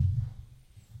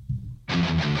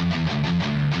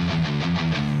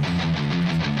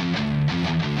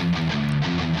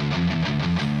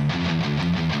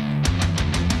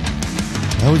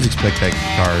always expect that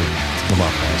car to come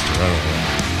out faster. I don't know.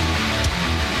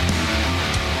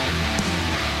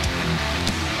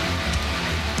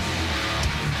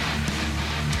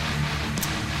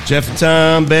 Jeff and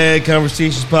Tom, Bad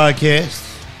Conversations Podcast.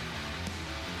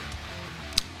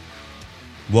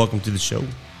 Welcome to the show. I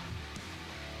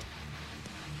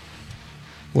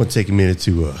want to take a minute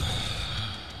to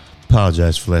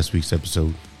apologize for last week's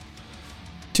episode.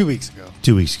 2 weeks ago.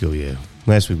 2 weeks ago, yeah.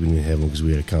 Last week we didn't have one because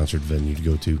we had a concert venue to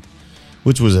go to,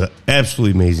 which was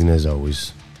absolutely amazing as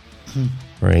always.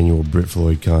 Our annual Brit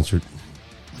Floyd concert.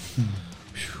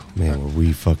 Man, were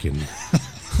we fucking...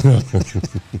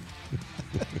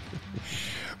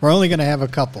 We're only going to have a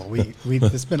couple.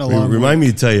 It's been a long Remind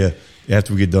me to tell you,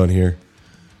 after we get done here,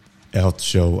 out the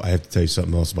show, I have to tell you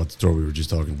something else about the story we were just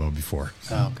talking about before.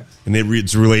 Oh, okay. And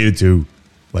it's related to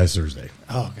last Thursday.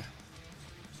 Oh, okay.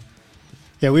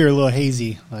 Yeah, we were a little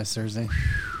hazy last Thursday.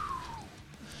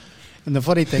 And the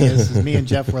funny thing is me and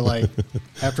Jeff were like,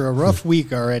 after a rough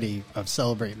week already of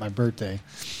celebrating my birthday,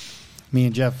 me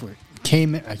and Jeff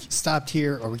I stopped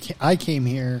here, or I came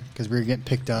here because we were getting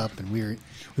picked up, and we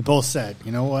both said,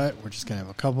 you know what, we're just going to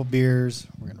have a couple beers,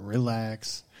 we're going to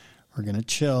relax, we're going to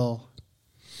chill.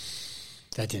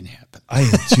 That didn't happen. I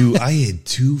had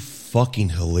two fucking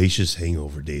hellacious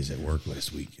hangover days at work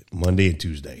last week, Monday and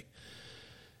Tuesday.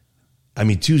 I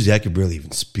mean, Tuesday I could barely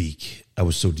even speak. I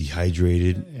was so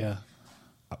dehydrated. Yeah.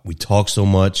 We talked so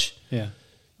much. Yeah.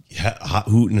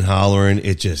 Hooting and hollering.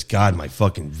 It just, God, my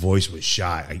fucking voice was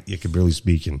shot. I could barely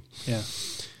speak. And yeah.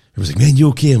 It was like, man, you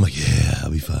okay? I'm like, yeah,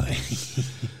 I'll be fine.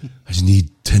 I just need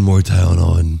 10 more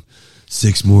Tylenol and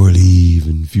 6 more Aleve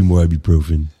and a few more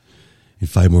ibuprofen and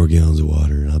 5 more gallons of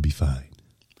water, and I'll be fine.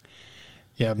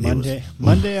 Yeah, Monday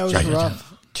I was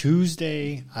rough.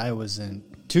 Tuesday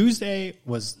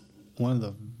was one of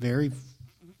the very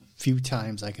few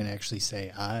times I can actually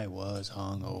say I was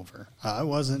hungover. I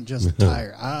wasn't just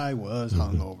tired. I was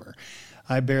hungover.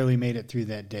 I barely made it through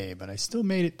that day, but I still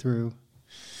made it through.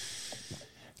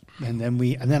 And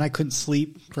then I couldn't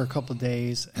sleep for a couple of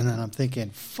days, and then I'm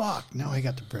thinking, fuck, now I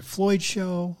got the Brit Floyd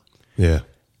show. Yeah.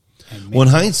 Well, in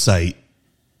hindsight,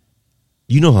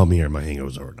 you know how my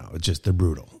hangovers are now. It's just, they're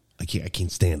brutal. I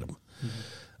can't stand them. Mm-hmm.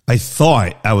 I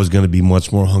thought I was going to be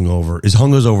much more hungover. As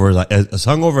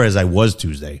hungover as I was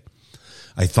Tuesday,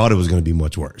 I thought it was going to be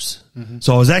much worse. Mm-hmm.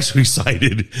 So I was actually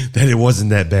excited that it wasn't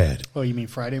that bad. Oh, you mean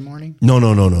Friday morning?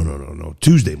 No.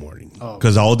 Tuesday morning. Oh.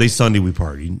 Because all day Sunday we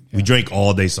partied. Yeah. We drank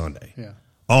all day Sunday. Yeah.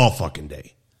 All fucking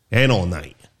day. And all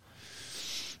night.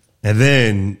 And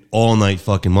then all night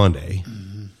fucking Monday.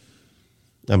 Mm-hmm.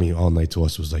 I mean, all night to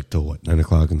us was like till what, 9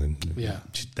 o'clock? And then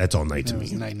that's all night to me.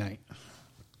 It was night.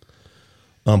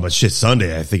 But shit,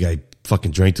 Sunday, I think I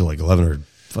fucking drank till like 11 or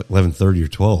 11:30 or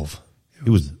 12. It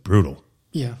was brutal.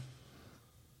 Yeah.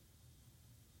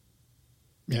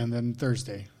 Yeah, and then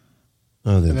Thursday.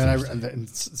 Oh,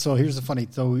 so here's the funny.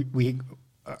 So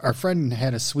our friend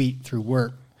had a suite through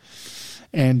work,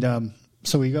 and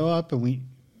so we go up and we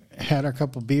had our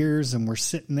couple beers and we're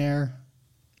sitting there,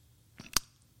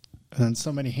 and then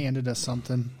somebody handed us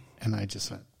something, and I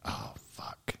just went, "Oh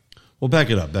fuck." Well,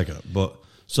 back it up. But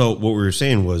so what we were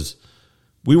saying was,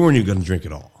 we weren't even going to drink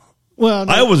at all. Well,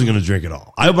 I wasn't going to drink at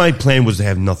all. My plan was to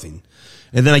have nothing.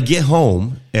 And then I get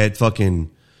home at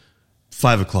fucking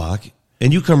 5 o'clock,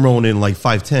 and you come rolling in like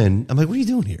 5:10. I'm like, what are you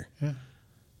doing here? Yeah.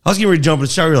 I was getting ready to jump in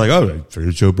the shower. You're like, oh, I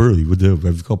started the show up early. We'll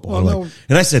have a couple. Well,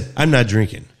 and I said, I'm not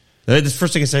drinking. That's the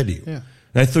first thing I said to you. Yeah.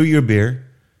 And I threw you a beer.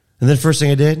 And then the first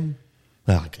thing I did,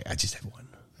 okay, I just have one.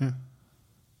 Yeah.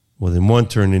 Well, then one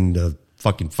turned into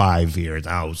fucking 5 here at the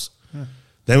house. Yeah.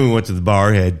 Then we went to the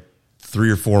bar, had 3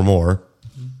 or 4 more.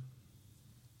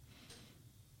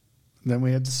 Then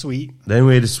we had the suite.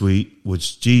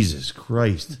 Which, Jesus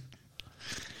Christ.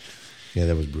 Yeah,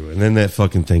 that was brutal. And then that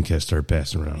fucking thing kept started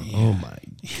passing around. Yeah. Oh, my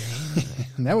God.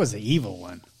 And that was the evil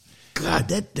one. God,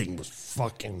 that thing was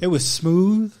fucking... It was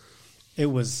smooth. It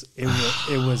was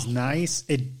nice.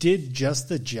 It did just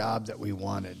the job that we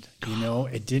wanted. You know,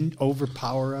 it didn't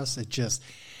overpower us. It just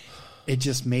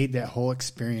made that whole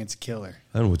experience killer.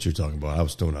 I don't know what you're talking about. I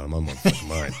was stoned out of my motherfucking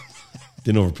mind.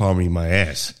 Didn't overpower me in my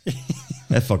ass.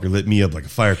 That fucker lit me up like a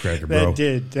firecracker, bro.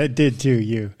 That did too,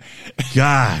 you.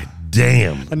 God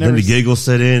damn. Then the giggle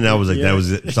set in. I was like, That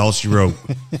was it. It's all she wrote.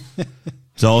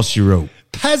 It's all she wrote.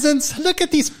 Peasants, look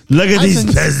at these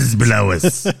peasants below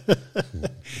us.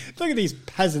 Look at these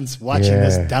peasants watching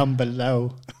us down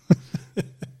below. The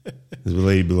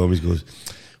lady below me goes,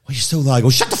 why are you so loud? I go,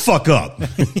 shut the fuck up.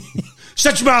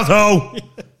 Shut your mouth, ho. You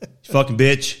fucking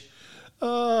bitch.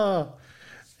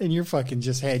 And you're fucking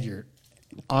just had your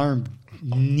arm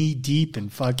knee deep in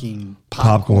fucking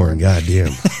popcorn.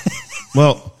 Goddamn.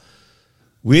 Well,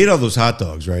 we ate all those hot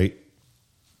dogs, right?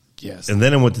 Yes. And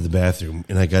then I went to the bathroom,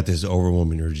 and I got this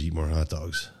overwhelming urge to eat more hot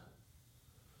dogs.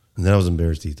 And then I was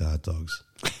embarrassed to eat the hot dogs.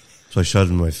 So I shoved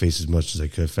them in my face as much as I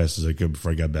could, fast as I could,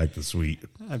 before I got back to the suite.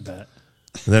 I bet.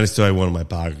 And then I still had one in my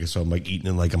pocket, so I'm like eating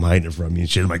it like I'm hiding it from you and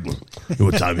shit. I'm like,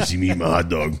 what time you see me eat my hot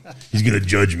dog? He's going to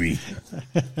judge me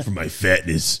for my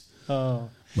fatness. Oh.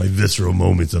 My visceral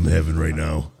moments I'm having right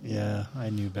now. Yeah, I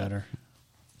knew better.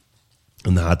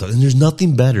 And the hot dog. And there's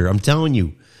nothing better. I'm telling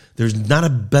you. There's not a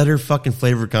better fucking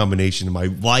flavor combination in my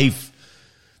life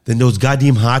than those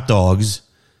goddamn hot dogs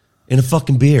and a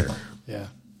fucking beer. Yeah.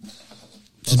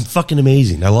 It's fucking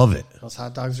amazing. I love it. Those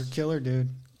hot dogs are killer, dude.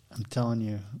 I'm telling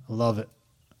you. I love it.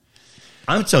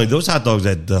 I'm telling you, those hot dogs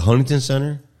at the Huntington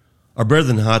Center are better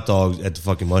then hot dogs at the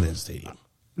fucking Mud Hen Stadium.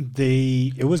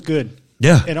 It was good.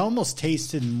 Yeah. It almost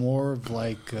tasted more of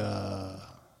like,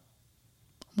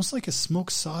 almost like a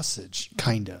smoked sausage,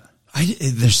 kind of.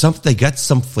 There's something, they got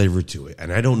some flavor to it,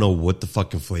 and I don't know what the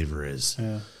fucking flavor is.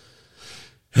 Yeah.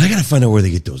 And I got to find out where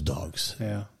they get those dogs.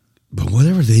 Yeah. But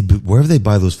wherever they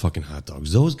buy those fucking hot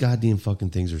dogs, those goddamn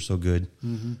fucking things are so good.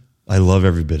 Mm-hmm. I love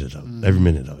every bit of them, every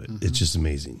minute of it. Mm-hmm. It's just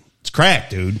amazing. It's crack,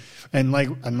 dude. And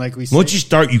like we said, once you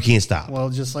start, you can't stop. Well,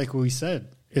 just like we said,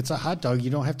 it's a hot dog.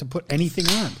 You don't have to put anything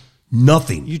on.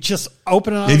 Nothing. You just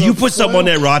open it up. If you put something on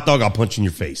that hot dog, I'll punch in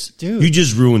your face. Dude. You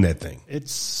just ruined that thing.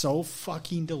 It's so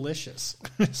fucking delicious.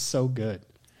 It's so good.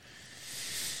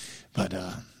 But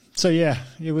so yeah,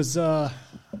 it was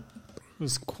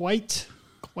quite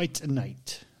a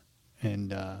night.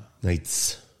 And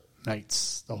Nights.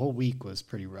 The whole week was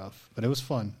pretty rough, but it was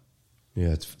fun. Yeah,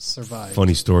 it's survived.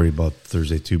 Funny story about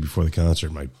Thursday too. Before the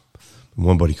concert, my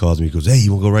one buddy calls me. He goes, "Hey,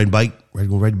 you want to go ride a bike?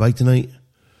 Go ride a bike tonight?"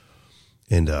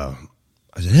 And I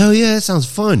said, "Hell yeah, that sounds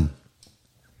fun."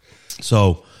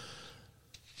 So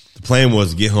the plan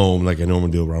was to get home like I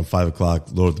normally do around 5 o'clock,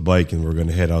 load up the bike, and we're going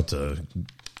to head out to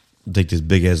take this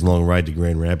big ass long ride to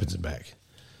Grand Rapids and back,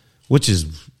 which is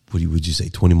would you say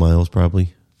 20 miles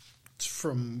probably?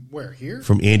 From where? Here?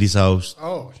 From Andy's house.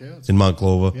 Oh, yeah. In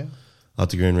Monclova. Yeah.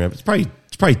 Out to Grand Rapids.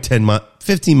 It's probably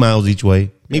 15 miles each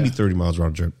way, maybe 30 miles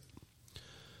round trip.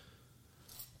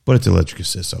 But it's electric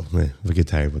assist, so if I get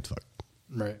tired, what the fuck?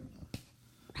 Right.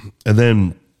 And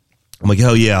then I'm like,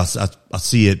 hell yeah, I'll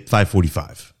see you at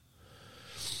 5:45.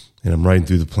 And I'm riding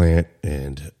through the plant,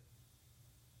 and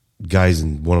guy's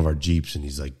in one of our Jeeps, and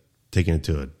he's like taking it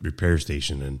to a repair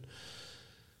station, and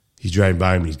he's driving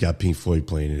by me, and he's got Pink Floyd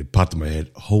playing, and it popped in my head,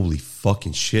 holy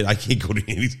fucking shit, I can't go to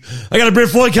Andy's. I got a Pink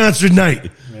Floyd concert tonight.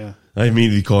 Yeah. I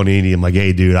immediately called Andy. I'm like,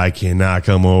 hey, dude, I cannot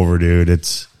come over, dude.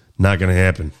 It's not going to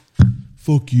happen.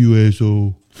 Fuck you,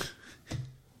 asshole.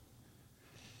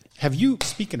 Have you,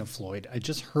 speaking of Floyd, I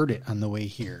just heard it on the way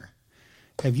here.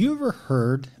 Have you ever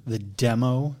heard the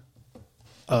demo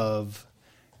of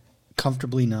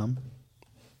Comfortably Numb?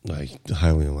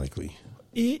 Highly unlikely.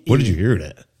 Where did you hear it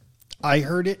at? I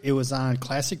heard it. It was on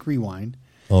Classic Rewind.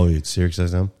 Oh, it's Sirius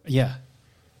XM? Yeah.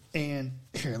 And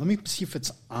here, let me see if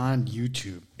it's on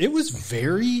YouTube. It was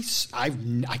very, I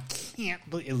can't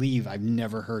believe I've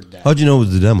never heard that. How'd you know it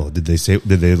was the demo? Did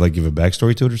they like give a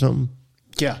backstory to it or something?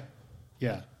 Yeah.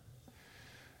 Yeah.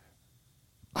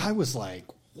 I was like,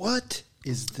 what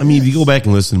is this? I mean, if you go back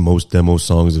and listen to most demo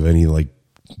songs of any like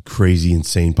crazy,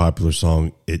 insane, popular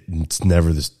song, it's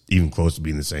never even close to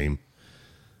being the same.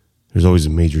 There's always a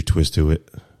major twist to it.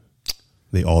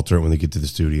 They alter it when they get to the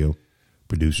studio.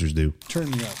 Producers do. Turn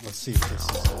me up. Let's see if this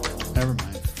is. Never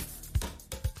mind.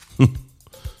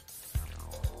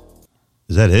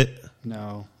 Is that it?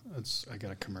 No, I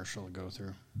got a commercial to go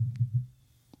through.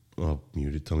 I'll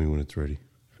mute it. Tell me when it's ready.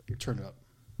 Turn it up.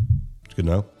 It's good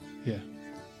now? Yeah.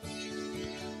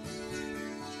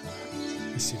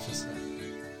 Let's see if it's that.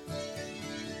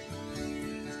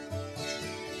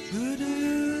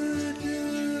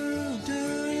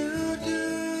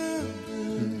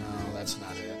 No, that's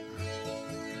not it.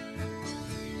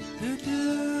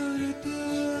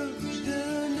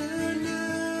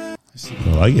 I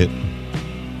like it.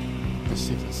 Let's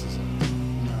see if this is it.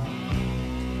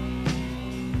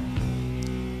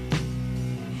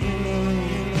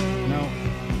 No.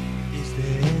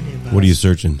 What are you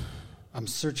searching? I'm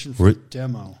searching for a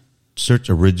demo. Search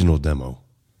original demo.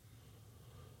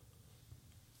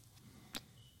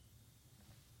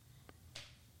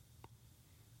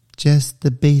 Just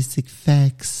the basic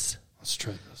facts. Let's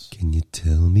try this. Can you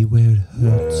tell me where it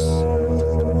hurts?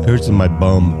 Hurts in my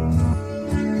bum.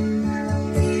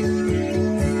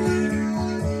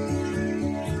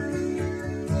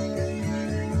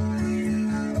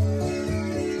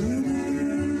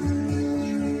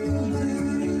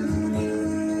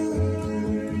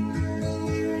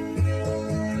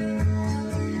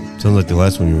 Sounds like the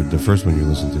last one the first one you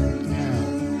listened to. Yeah.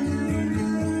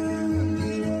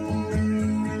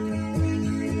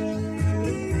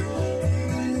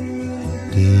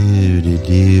 Do do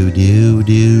do do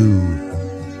do.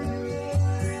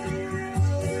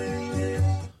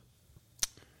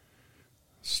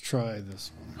 Let's try this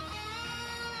one.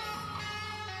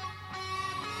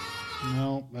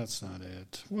 No, that's not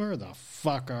it. Where the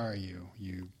fuck are you,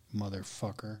 you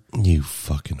motherfucker? You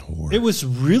fucking whore. It was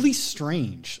really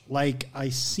strange. Like,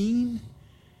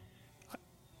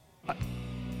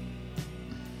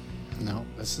 no,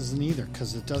 this isn't either,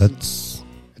 because it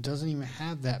doesn't even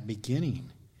have that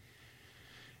beginning.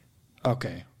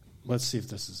 Okay, let's see if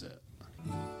this is it.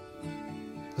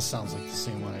 This sounds like the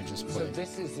same one I just played. So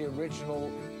this is the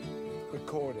original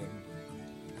recording.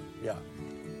 Yeah.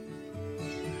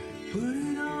 Put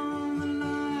it on the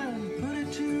line, put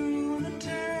it to the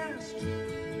test.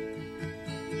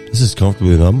 This is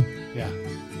Comfortably Numb. Yeah.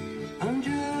 I'm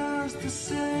just the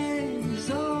same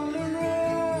as all the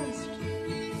rest.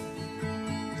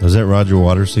 Was that Roger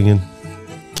Waters singing?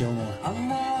 Gilmore. I'm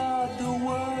not the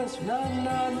worst, and I'm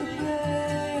not the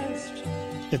best.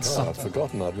 It's Oh, I've something.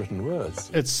 forgotten I'd written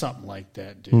words. It's something like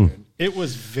that, dude. It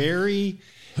was very,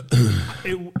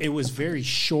 it was very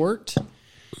short,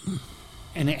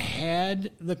 and it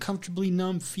had the Comfortably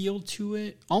Numb feel to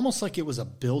it, almost like it was a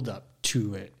build-up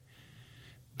to it.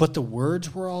 But the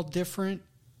words were all different.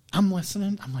 I'm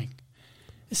listening. I'm like,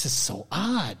 this is so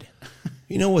odd.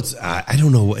 You know what's, I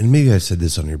don't know, and maybe I've said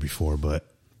this on here before, but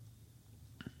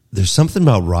there's something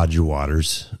about Roger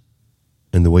Waters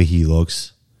and the way he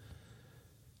looks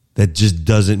that just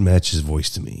doesn't match his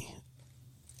voice to me.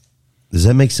 Does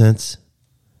that make sense?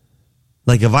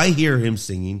 Like, if I hear him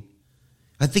singing,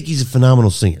 I think he's a phenomenal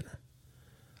singer.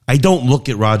 I don't look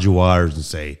at Roger Waters and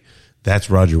say, that's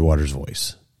Roger Waters'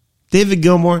 voice. David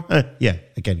Gilmour, yeah,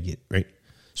 I kind of get it, right?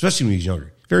 Especially when he's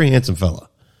younger. Very handsome fella.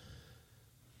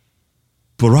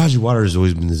 But Roger Waters has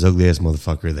always been this ugly-ass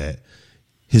motherfucker that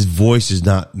his voice does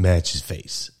not match his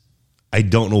face. I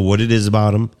don't know what it is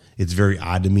about him. It's very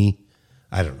odd to me.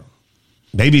 I don't know.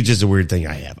 Maybe it's just a weird thing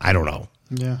I have. I don't know.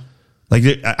 Yeah. Like,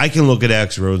 I can look at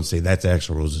Axl Rose and say, that's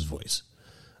Axl Rose's voice.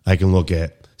 I can look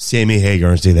at Sammy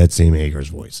Hagar and say, that's Sammy Hagar's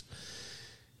voice.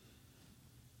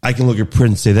 I can look at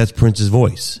Prince and say, that's Prince's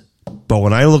voice. But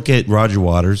when I look at Roger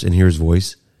Waters and hear his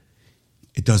voice,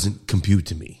 it doesn't compute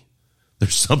to me.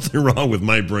 There's something wrong with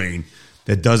my brain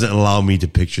that doesn't allow me to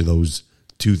picture those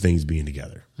two things being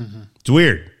together. Mm-hmm. It's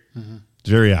weird. Mm-hmm. It's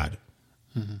very odd.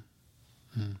 Mm-hmm.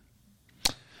 Mm-hmm.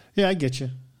 Yeah, I get you.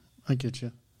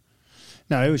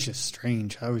 No, it was just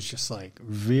strange. I was just like,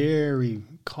 very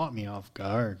caught me off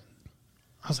guard.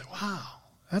 I was like, wow,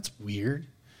 that's weird.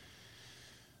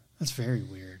 That's very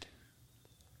weird.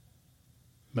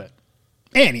 But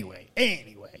anyway.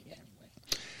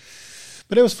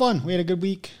 But it was fun. We had a good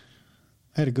week.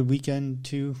 I had a good weekend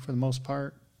too, for the most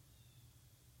part.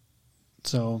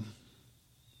 So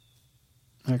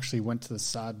I actually went to the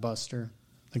Sodbuster.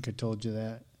 I think I told you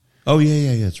that. Oh,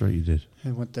 yeah. That's right. You did.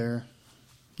 I went there.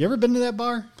 You ever been to that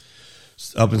bar?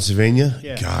 Up in Sylvania?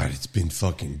 Yeah. God, it's been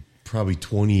fucking probably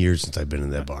 20 years since I've been in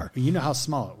that bar. You know how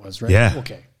small it was, right? Yeah.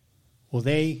 Okay. Well,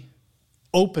 they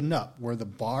opened up where the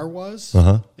bar was.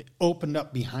 Uh-huh. They opened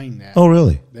up behind that. Oh,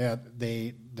 really?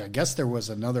 I guess there was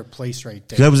another place right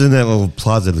there. That was in that little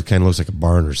plaza that kind of looks like a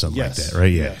barn or something like that,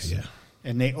 right? Yeah, Yes. yeah.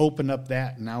 And they opened up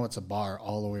that, and now it's a bar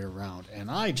all the way around.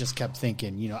 And I just kept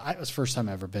thinking, it was the first time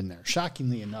I ever been there.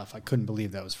 Shockingly enough, I couldn't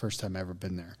believe that was the first time I ever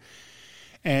been there.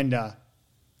 And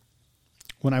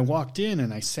when I walked in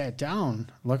and I sat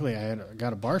down, luckily I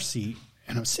got a bar seat,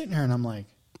 and I'm sitting there and I'm like,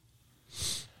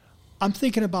 I'm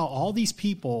thinking about all these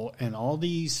people and all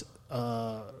these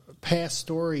past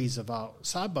stories about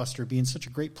Sodbuster being such a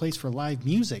great place for live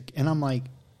music, and I'm like,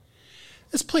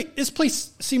 this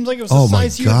place seems like it was the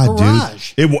size of your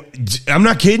garage. Dude. I'm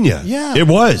not kidding you. Yeah. It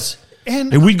was.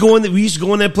 And we used to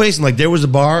go in that place, and like there was a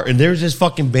bar, and there was this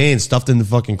fucking band stuffed in the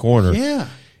fucking corner. Yeah.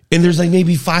 And there's like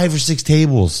maybe 5 or 6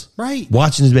 tables. Right.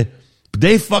 Watching this band. But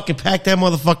they fucking packed that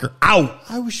motherfucker out.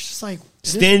 I was just like,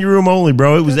 Standing room only,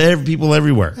 bro. It was people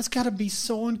everywhere. that's got to be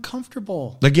so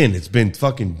uncomfortable. Again, it's been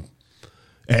fucking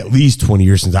at least 20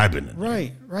 years since I've been in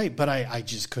there. Right. But I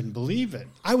just couldn't believe it.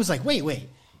 I was like, wait.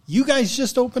 You guys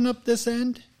just opened up this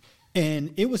end?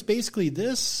 And it was basically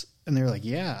this? And they were like,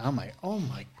 yeah. I'm like, oh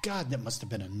my God, that must have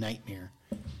been a nightmare.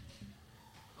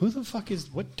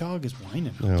 What dog is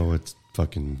whining? Oh, it's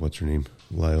fucking, what's her name?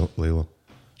 Layla.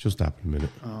 She'll stop in a minute.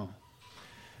 Oh.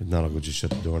 If not, I'll go just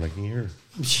shut the door and I can hear her.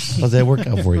 How's that work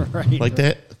out for you? Right. Like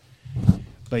that?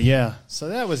 But yeah, so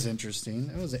that was interesting.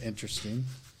 That was interesting.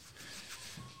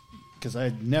 Because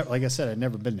like I said, I'd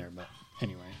never been there. But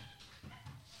anyway.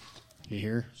 You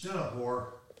hear? Shut up, whore.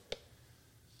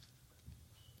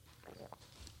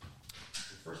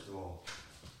 First of all,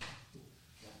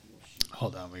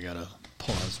 Hold on, we gotta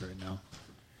pause right now.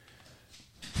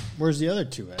 Where's the other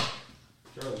two at?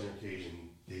 Charlie's on occasion,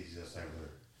 Daisy's outside with her.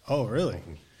 Oh, really?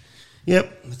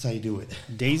 Yep, that's how you do it.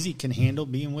 Daisy can handle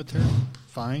being with her.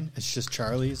 Fine. It's just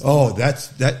Charlie's. Oh,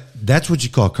 that's what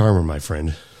you call karma, my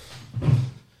friend.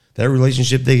 That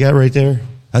relationship they got right there,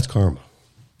 that's karma.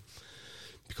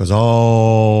 Because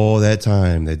all that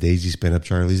time that Daisy spent up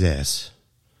Charlie's ass,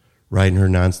 riding her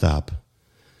nonstop,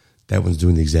 that one's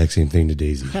doing the exact same thing to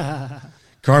Daisy.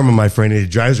 Karma, my friend, it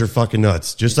drives her fucking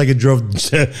nuts. Just like it drove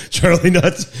Charlie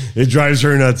nuts, it drives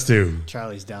her nuts too.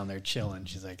 Charlie's down there chilling.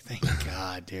 She's like, thank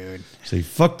God, dude. Say,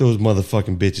 fuck those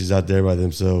motherfucking bitches out there by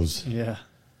themselves. Yeah.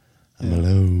 I'm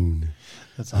alone.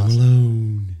 That's I'm awesome.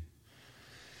 alone.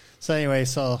 So anyway,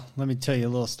 let me tell you a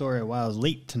little story while I was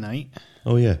late tonight.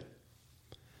 Oh, yeah.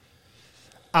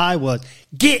 I was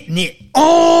getting it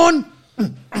on.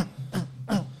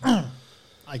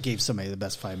 I gave somebody the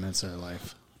best 5 minutes of their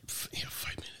life. Yeah,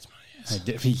 5 minutes, my ass. I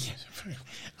did.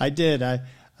 I did. I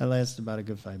lasted about a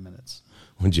good 5 minutes.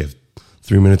 What'd you have?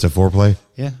 3 minutes of foreplay?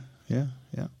 Yeah.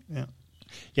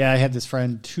 Yeah, I had this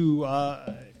friend who, how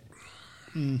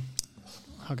can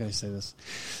I say this?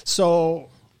 So,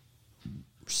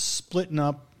 splitting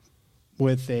up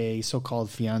with a so-called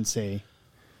fiance.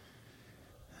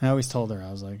 I always told her,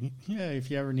 I was like, yeah, if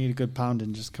you ever need a good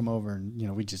pounding, just come over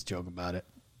and, we just joke about it.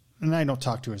 And I don't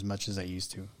talk to her as much as I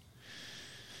used to.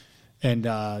 And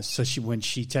so when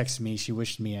she texted me, she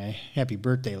wished me a happy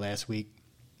birthday last week.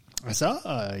 I said,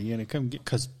 you going to come get,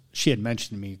 because she had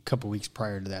mentioned to me a couple weeks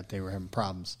prior to that they were having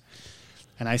problems.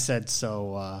 And I said,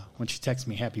 so when she texted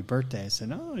me happy birthday, I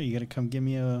said, oh, you going to come give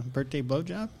me a birthday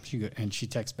blowjob? And she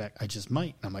texts back, I just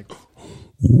might. And I'm like,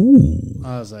 ooh.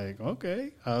 I was like,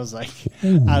 okay. I was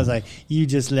like, you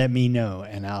just let me know,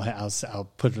 and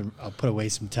I'll put away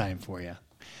some time for you.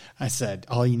 I said,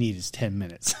 all you need is 10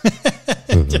 minutes.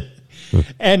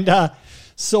 And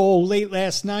so late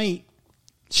last night,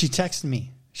 she texted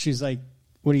me. She's like,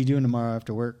 what are you doing tomorrow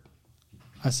after work?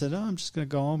 I said, I'm just going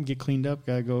to go home, get cleaned up,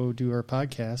 got to go do our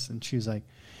podcast. And she was like,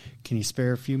 can you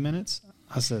spare a few minutes?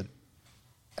 I said,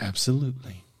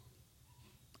 absolutely.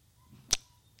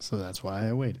 So that's why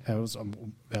I waited.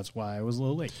 That's why I was a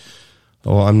little late.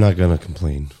 Oh, I'm not going to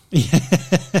complain.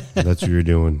 That's what you're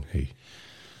doing. Hey.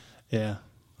 Yeah.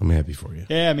 I'm happy for you.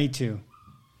 Yeah, me too.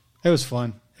 It was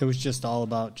fun. It was just all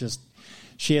about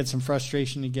she had some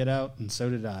frustration to get out, and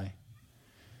so did I.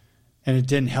 And it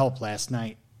didn't help last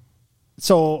night.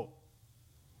 So,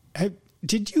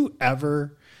 did you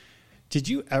ever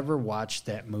watch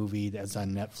that movie that's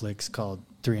on Netflix called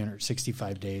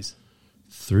 365 Days?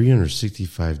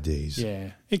 365 Days.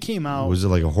 Yeah. It came out. Was it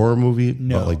like a horror movie?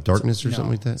 No. About like darkness or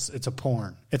something like that? It's a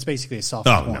porn. It's basically a soft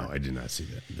Oh, porn. no, I did not see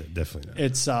that. Definitely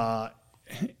not.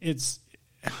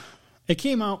 It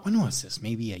came out, when was this?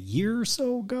 Maybe a year or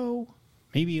so ago?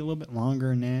 Maybe a little bit longer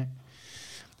than that.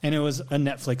 And it was a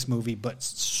Netflix movie,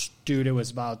 but dude, it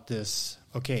was about this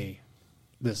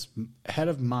head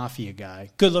of mafia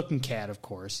guy, good looking cat, of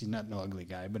course. He's not no ugly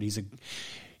guy, but he's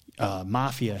a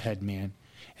mafia head man.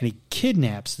 And he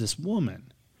kidnaps this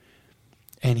woman.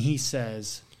 And he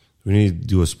says, we need to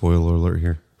do a spoiler alert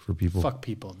here for people. fuck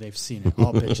people. They've seen it.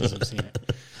 All bitches have seen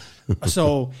it.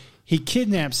 So he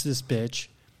kidnaps this bitch,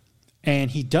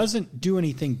 and he doesn't do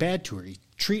anything bad to her. He's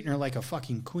treating her like a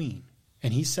fucking queen.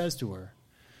 And he says to her,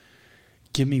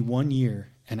 give me 1 year,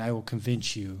 and I will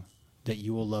convince you that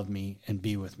you will love me and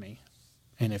be with me.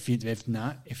 And if you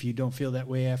don't feel that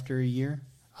way after a year,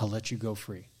 I'll let you go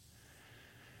free.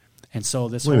 And so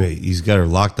this Wait a minute, he's got her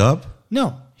locked up?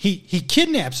 No, he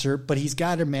kidnaps her, but he's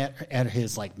got her at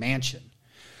his like mansion.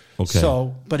 Okay.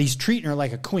 So, but he's treating her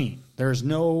like a queen. There's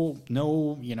no,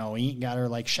 he ain't got her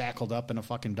like shackled up in a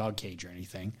fucking dog cage or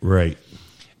anything. Right.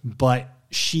 But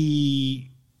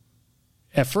she,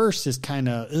 at first, is kind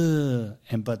of,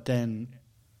 but then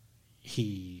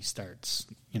he starts,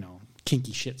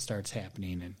 kinky shit starts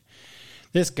happening, and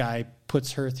this guy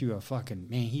puts her through a fucking,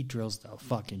 he drills the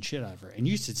fucking shit out of her. And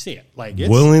you should see it. Like it's,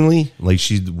 willingly? Like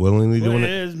she's willingly doing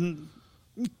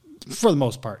it? For the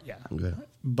most part, yeah. Okay.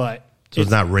 But So it's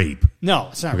not rape? no,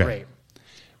 it's not Okay. rape.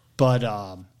 But,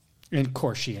 and of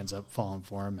course she ends up falling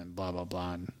for him and blah, blah,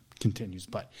 blah, and continues.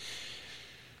 But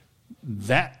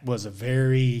that was a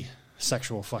very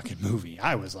sexual fucking movie.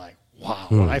 I was like, wow.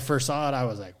 When I first saw it, I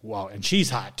was like, wow. And she's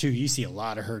hot too. You see a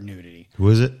lot of her nudity. Who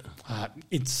is it?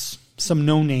 It's some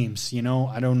no names,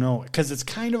 I don't know. Because it's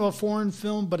kind of a foreign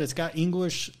film, but it's got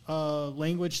English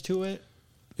language to it.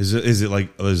 Is it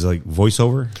like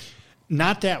voiceover?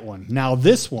 not that one. Now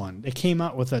this one, they came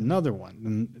out with another one,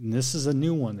 and this is a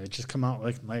new one that just come out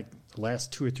like the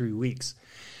last 2 or 3 weeks.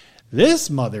 This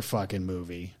motherfucking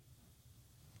movie,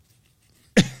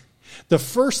 the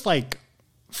first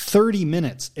 30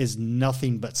 minutes is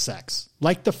nothing but sex.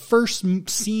 Like the first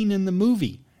scene in the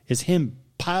movie is him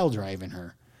pile driving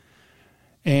her.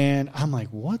 And I'm like,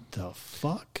 what the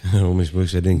fuck? I almost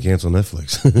wish I didn't cancel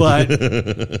Netflix.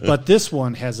 But this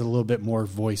one has a little bit more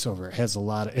voiceover. It has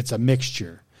it's a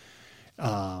mixture.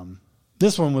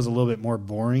 This one was a little bit more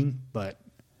boring, but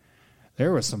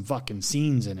there was some fucking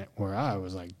scenes in it where I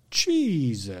was like,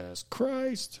 Jesus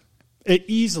Christ. It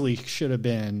easily could have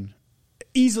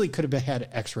had an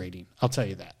X rating. I'll tell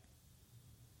you that.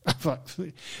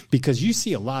 Because you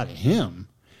see a lot of him,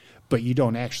 but you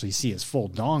don't actually see his full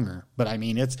donger. But I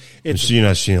mean, it's so you're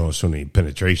not seeing so many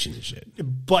penetration and shit.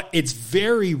 But it's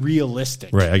very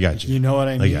realistic. Right, I got you. You know what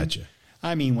I mean? I got you.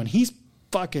 I mean, when he's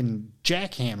fucking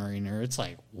jackhammering her, it's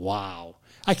like, wow.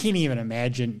 I can't even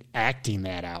imagine acting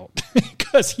that out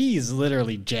because he's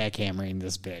literally jackhammering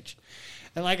this bitch.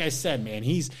 And like I said, man,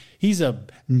 he's a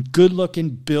good-looking,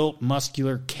 built,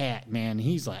 muscular cat, man.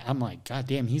 I'm like,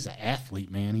 goddamn, he's an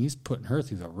athlete, man. He's putting her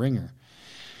through the ringer.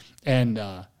 And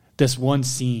this one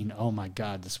scene, oh my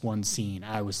God,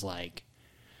 I was like,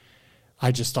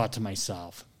 I just thought to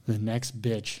myself, the next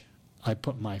bitch I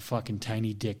put my fucking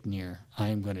tiny dick near, I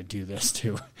am going to do this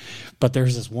too. But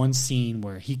there's this one scene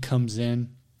where he comes in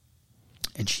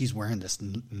and she's wearing this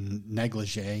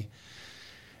negligee,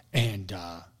 and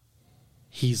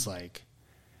he's like,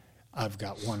 I've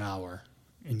got 1 hour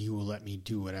and you will let me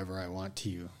do whatever I want to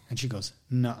you. And she goes,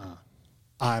 nuh-uh,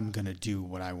 I'm going to do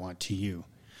what I want to you.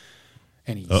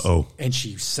 And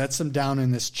she sets him down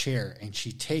in this chair, and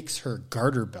she takes her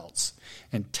garter belts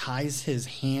and ties his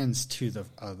hands to the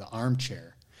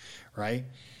armchair, right?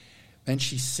 Then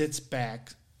she sits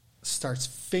back, starts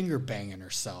finger banging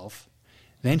herself.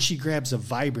 Then she grabs a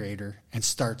vibrator and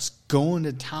starts going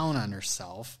to town on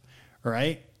herself,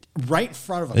 right? Right in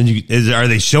front of him. And are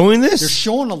they showing this? They're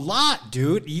showing a lot,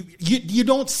 dude. You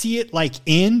don't see it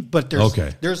but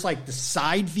there's like the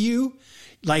side view.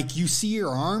 Like, you see her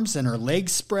arms and her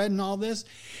legs spread and all this.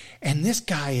 And this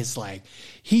guy is like,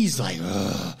 he's like,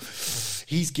 ugh.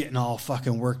 He's getting all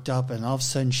fucking worked up. And all of a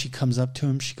sudden she comes up to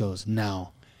him. She goes,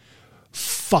 now,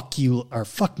 fuck you, or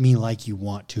fuck me like you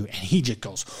want to. And he just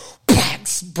goes,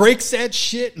 breaks that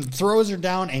shit and throws her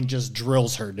down and just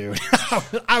drills her, dude.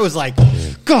 I was like,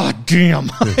 God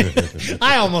damn.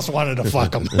 I almost wanted to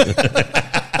fuck him.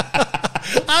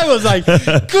 I was like,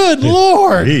 good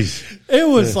Lord. Jeez. It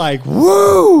was like,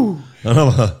 woo! I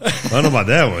don't know about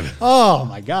that one. Oh,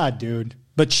 my God, dude.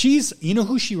 But you know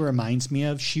who she reminds me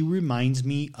of? She reminds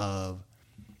me of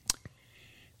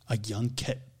a young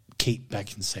Kate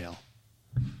Beckinsale.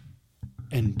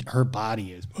 And her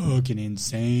body is fucking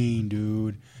insane,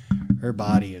 dude. Her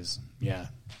body is, yeah.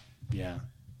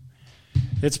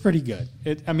 It's pretty good.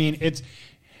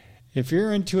 If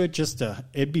you're into it,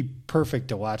 it'd be perfect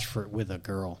to watch with a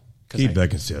girl. Kate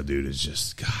Beckinsale, dude, is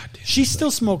just, God damn. She's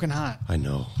still smoking hot. I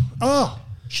know. Oh,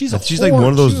 she's like one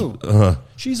of those.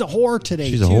 She's a whore today.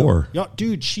 She's a whore. Yo,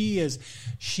 dude, she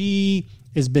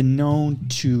has been known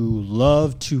to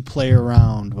love to play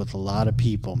around with a lot of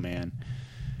people, man.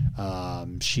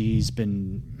 She's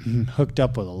been hooked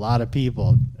up with a lot of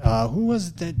people. Who was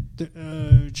it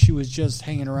that she was just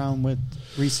hanging around with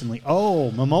recently?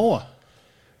 Oh, Momoa.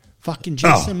 Fucking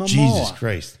Jason Momoa. Jesus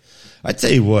Christ. I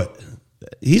tell you what,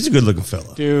 he's a good-looking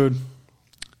fella. Dude.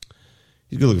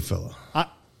 He's a good-looking fella.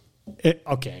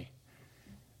 Okay.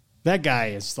 That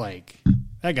guy's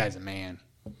a man.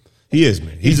 He is,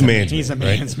 man. He's a man's man. He's a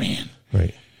man's man.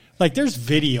 Right. Like, there's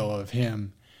video of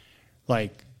him,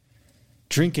 like,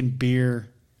 drinking beer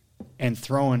and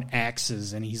throwing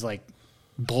axes, and he's, like,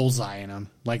 bullseyeing them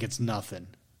like it's nothing.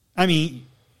 I mean,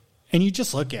 and you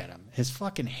just look at him. His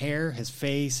fucking hair, his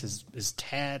face, his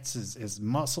tats, his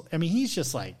muscle. I mean, he's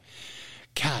just like,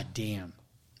 God damn.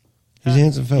 He's a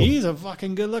handsome fella. He's a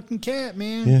fucking good-looking cat,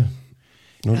 man. Yeah.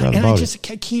 No doubt about it.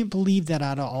 I can't believe that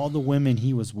out of all the women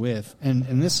he was with, and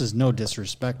this is no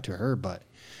disrespect to her, but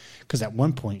because at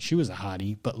one point she was a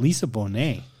hottie, but Lisa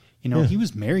Bonet, he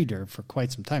was married to her for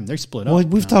quite some time. They're split up. Well,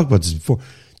 we've talked about this before.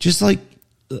 Just like,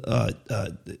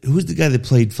 who's the guy that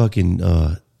played fucking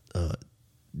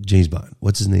James Bond?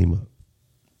 What's his name?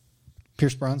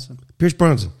 Pierce Bronson. Pierce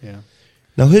Bronson. Yeah.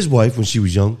 Now, his wife, when she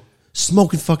was young,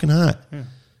 smoking fucking hot. Yeah.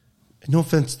 No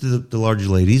offense to the larger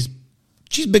ladies.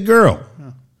 She's a big girl.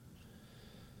 Yeah.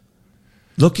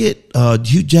 Look at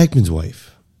Hugh Jackman's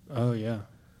wife. Oh, yeah.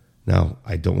 Now,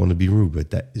 I don't want to be rude,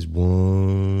 but that is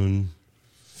one.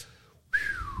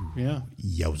 Yeah.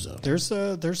 Yowza.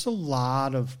 There's a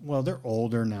lot of, well, they're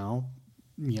older now.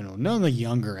 You know, none of the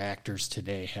younger actors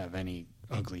today have any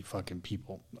ugly fucking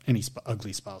people, any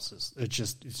ugly spouses.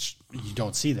 It's you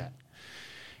don't see that.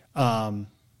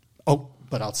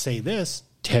 But I'll say this.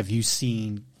 Have you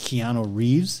seen Keanu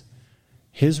Reeves?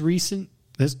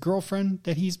 This girlfriend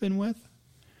that he's been with?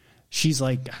 She's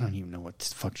like, I don't even know what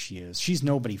the fuck she is. She's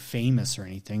nobody famous or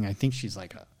anything. I think she's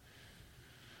like a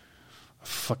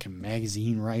fucking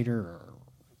magazine writer or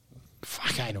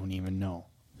fuck, I don't even know.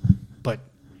 But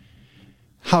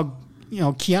how,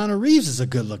 Keanu Reeves is a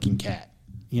good looking cat,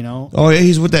 Oh, yeah,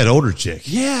 he's with that older chick.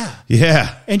 Yeah.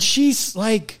 Yeah. And she's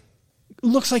like,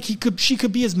 looks like she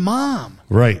could be his mom.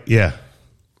 Right, yeah.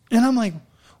 And I'm like,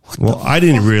 I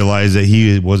didn't realize that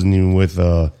he wasn't even with,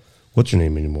 what's her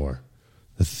name anymore?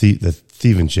 The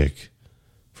thieving chick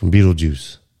from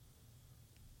Beetlejuice.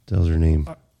 That was her name.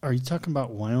 Are you talking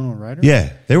about Winona Ryder?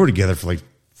 Yeah, they were together for like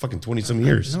fucking 20-some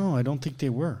years. No, I don't think they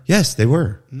were. Yes, they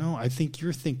were. No, I think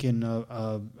you're thinking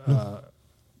I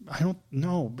don't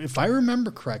know. If I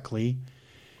remember correctly,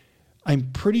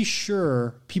 I'm pretty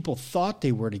sure people thought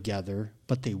they were together,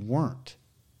 but they weren't.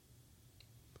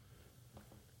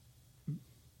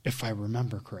 If I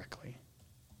remember correctly.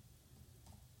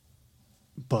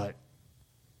 But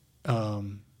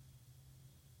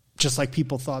just like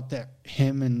people thought that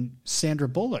him and Sandra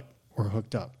Bullock were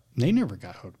hooked up. They never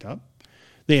got hooked up.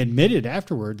 They admitted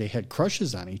afterward they had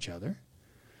crushes on each other.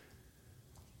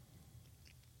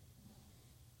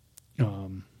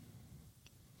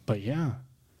 But yeah,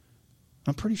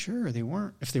 I'm pretty sure they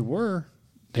weren't. If they were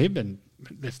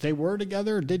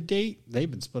together or did date, they've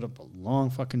been split up a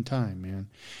long fucking time, man.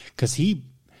 Because he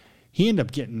ended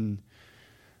up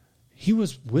he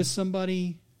was with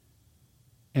somebody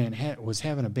and was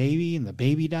having a baby, and the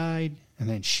baby died, and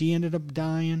then she ended up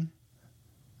dying.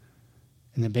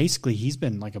 And then basically he's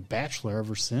been like a bachelor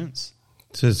ever since.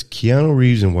 It says Keanu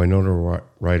Reeves and Winona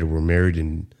Ryder were married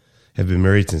and have been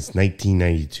married since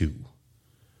 1992.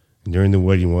 And during the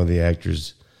wedding, one of the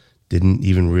actors didn't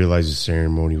even realize the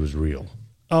ceremony was real.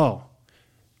 Oh.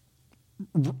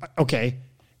 Okay.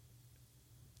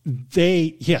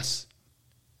 Yes.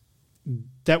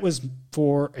 That was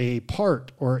for a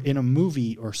part or in a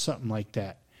movie or something like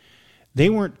that. They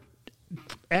weren't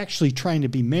actually trying to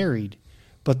be married,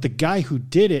 but the guy who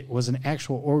did it was an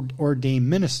actual ordained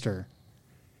minister.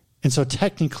 And so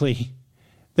technically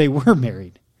they were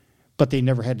married, but they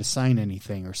never had to sign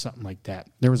anything or something like that.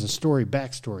 There was a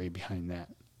backstory behind that.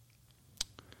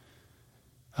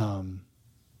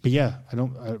 But yeah,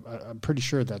 I'm pretty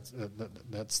sure that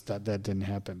didn't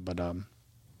happen.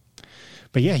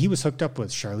 But yeah, he was hooked up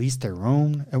with Charlize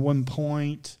Theron at one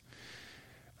point.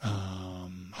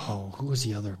 Who was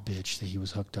the other bitch that he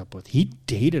was hooked up with? He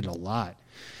dated a lot.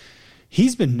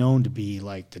 He's been known to be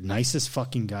like the nicest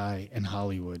fucking guy in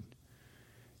Hollywood.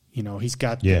 He's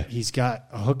got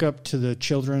a hookup to the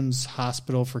Children's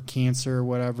Hospital for cancer or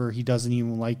whatever. He doesn't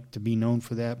even like to be known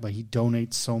for that, but he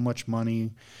donates so much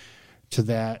money to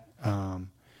that.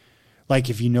 Like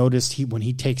if you noticed, when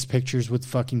he takes pictures with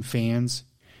fucking fans,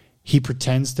 he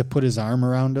pretends to put his arm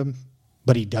around them,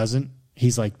 but he doesn't.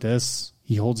 He's like this.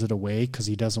 He holds it away because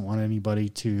he doesn't want anybody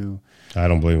to. I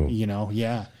don't blame him.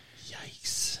 Yeah.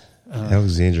 Yikes.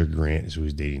 Alexandra Grant is who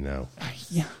he's dating now.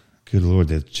 Yeah. Good Lord,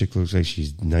 that chick looks like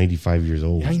she's 95 years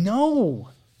old. I know.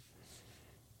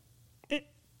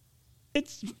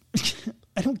 It's.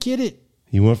 I don't get it.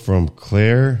 He went from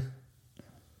Claire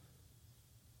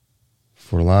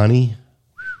Forlani,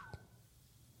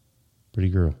 pretty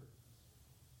girl.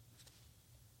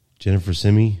 Jennifer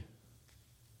Simi,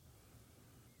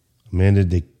 Amanda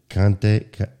De Conte,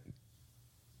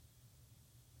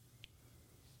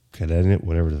 Cadenet,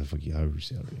 whatever the fuck you ever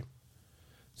say her name.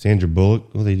 Sandra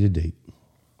Bullock, they did date.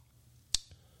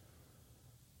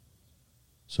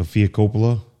 Sofia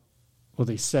Coppola. Well,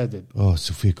 they said that. Oh,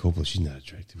 Sofia Coppola, she's not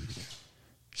attractive either.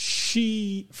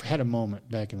 She had a moment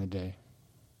back in the day.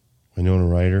 Winona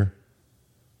Ryder.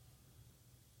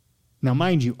 Now,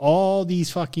 mind you, all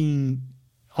these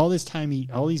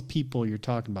people you're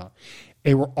talking about,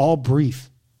 they were all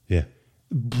brief. Yeah.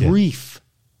 Brief.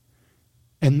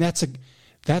 Yeah. And that's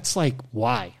like,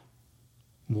 why?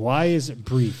 Why is it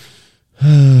brief?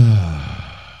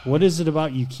 What is it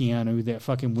about you, Keanu, that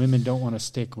fucking women don't want to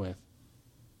stick with?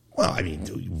 Well, I mean,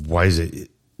 why is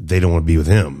it they don't want to be with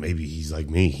him? Maybe he's like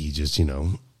me. He just, he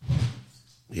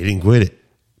didn't quit it.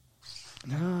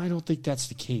 No, I don't think that's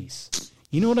the case.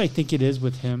 You know what I think it is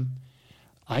with him?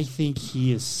 I think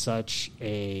he is such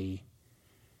a...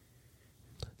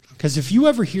 Because if you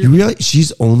ever hear... You realize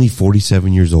she's only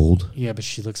 47 years old? Yeah, but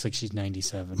she looks like she's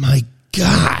 97. My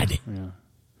God. Yeah.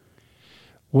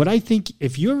 What I think,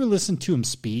 if you ever listen to him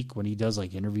speak when he does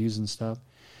like interviews and stuff,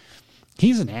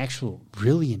 he's an actual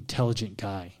really intelligent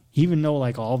guy. Even though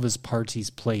like all of his parts he's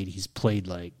played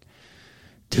like,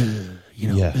 you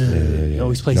know, he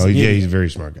always plays. He's a very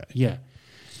smart guy. Yeah,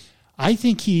 I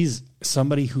think he's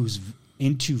somebody who's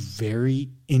into very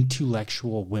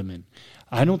intellectual women.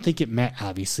 I don't think it met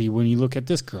obviously when you look at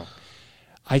this girl.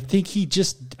 I think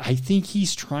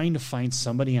he's trying to find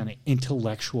somebody on an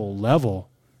intellectual level.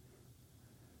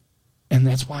 And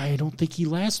that's why I don't think he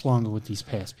lasts longer with these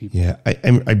past people. Yeah,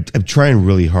 I'm trying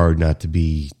really hard not to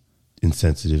be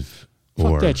insensitive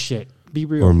Fuck that shit. Be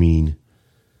real. or mean.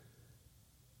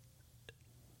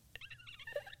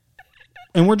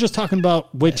 And we're just talking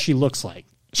about what she looks like.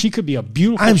 She could be a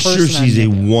beautiful I'm person. sure she's a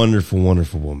on wonderful,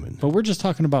 wonderful woman. But we're just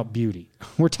talking about beauty.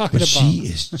 We're talking But about. she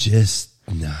is just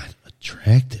not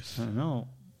attractive. I don't know.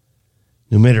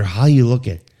 No matter how you look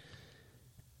at it.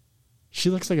 She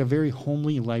looks like a very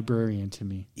homely librarian to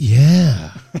me.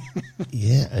 Yeah.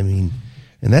 Yeah, I mean,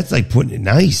 and that's like putting it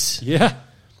nice. Yeah.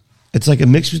 It's like a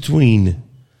mix between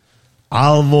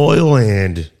olive oil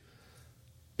and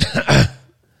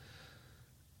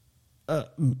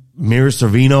Mira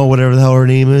Sorvino, whatever the hell her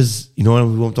name is. You know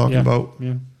who I'm talking about?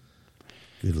 Yeah.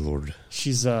 Good Lord.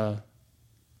 She's Keanu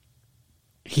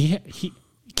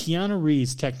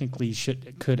Reeves technically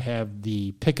could have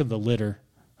the pick of the litter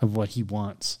of what he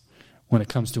wants when it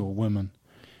comes to a woman.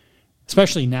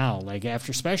 Especially now,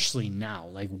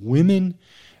 women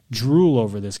drool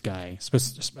over this guy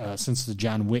since the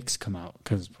John Wicks come out,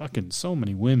 because fucking so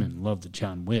many women love the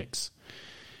John Wicks.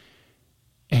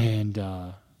 And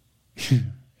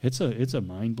it's a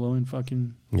mind-blowing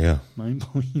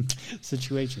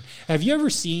situation. Have you ever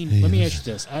seen, let me ask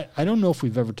you this. I don't know if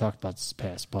we've ever talked about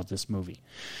this movie.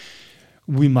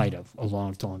 We might have a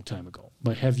long, long time ago.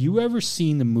 But have you ever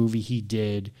seen the movie he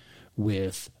did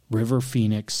with River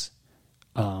Phoenix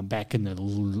back in the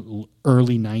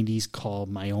early 90s called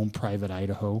My Own Private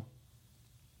Idaho?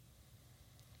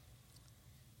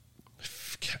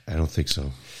 I don't think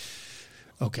so.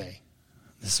 Okay.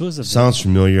 This was a Sounds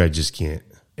familiar. I just can't.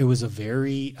 It was a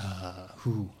very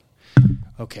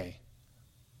okay.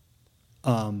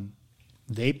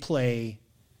 They play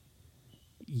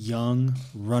young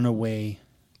runaways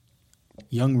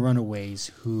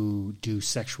who do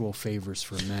sexual favors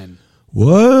for men.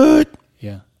 What?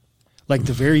 Yeah. Like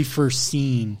the very first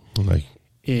scene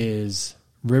is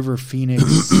River Phoenix.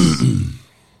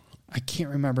 I can't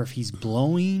remember if he's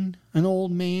blowing an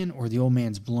old man or the old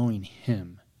man's blowing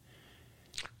him.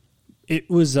 It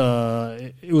was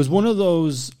one of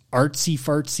those artsy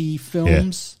fartsy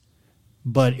films,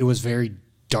 but it was very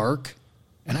dark.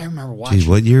 And I remember watching. Jeez,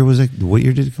 what year was it? What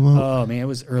year did it come out? Oh man, it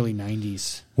was early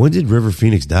 90s. When did River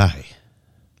Phoenix die?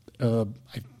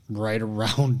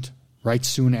 Right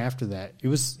soon after that. It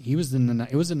was a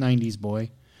 90s boy.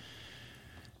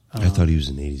 I thought he was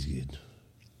an 80s kid.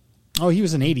 Oh, he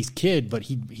was an 80s kid, but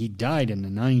he died in the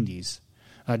 90s.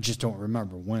 I just don't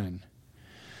remember when.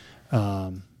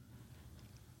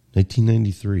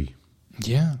 1993.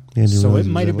 Yeah. Andy So Rose it was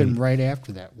might have that been late? right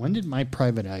after that. When did My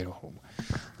Private Idaho?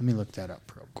 Let me look that up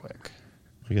real quick.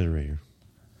 I got it right here.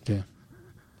 Yeah.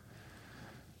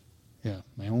 Yeah,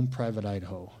 My Own Private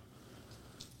Idaho.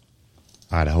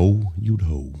 Idaho,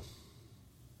 Idaho.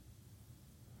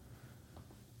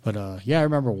 But yeah, I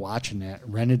remember watching that,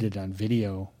 rented it on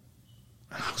video.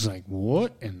 I was like,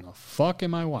 what in the fuck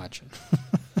am I watching?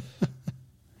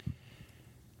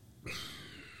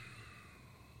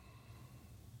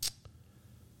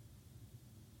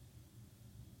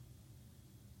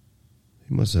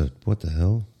 He must have, what the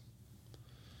hell?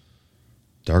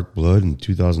 Dark Blood in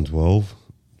 2012?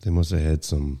 They must have had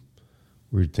some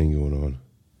weird thing going on.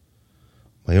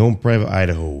 My Own Private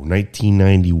Idaho,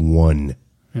 1991.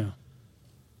 Yeah.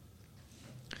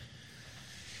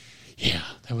 Yeah,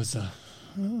 that was one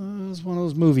of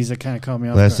those movies that kind of caught me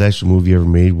off Last guard. actual movie ever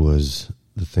made was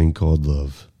The Thing Called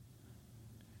Love.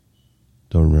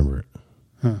 Don't remember it.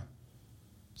 Huh.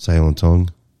 Silent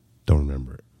Tongue? Don't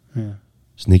remember it. Yeah.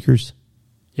 Sneakers?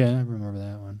 Yeah, I remember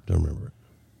that one. Don't remember it.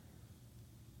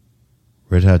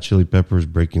 Red Hot Chili Peppers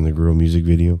Breaking the Girl music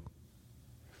video?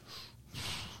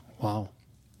 Wow.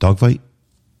 Dogfight?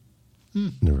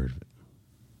 Never heard of it.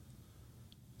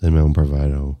 Then My Own Private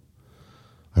Idaho.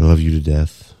 I Love You to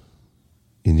Death.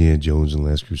 Indiana Jones and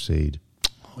Last Crusade.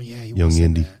 Oh yeah, he Young was in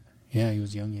Indy. that. Yeah, he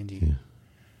was Young Indy. Yeah.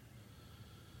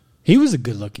 He was a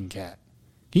good-looking cat.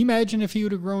 Can you imagine if he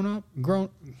would have grew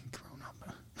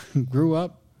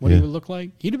up? What he Yeah. would look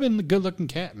like? He'd have been a good-looking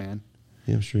cat, man.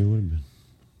 Yeah, I'm sure he would have been.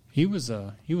 He was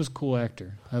a cool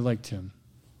actor. I liked him.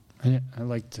 I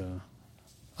like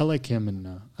him,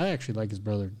 and I actually like his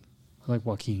brother I like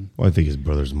Joaquin. Well, I think his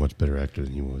brother's a much better actor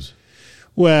than he was.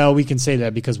 Well, we can say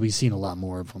that because we've seen a lot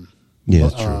more of him. Yeah,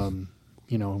 that's true.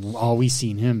 You know, all we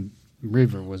seen him,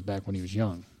 River, was back when he was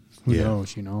young. Who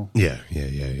knows, you know? Yeah.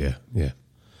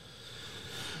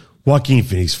 Joaquin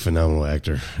Phoenix, phenomenal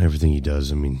actor. Everything he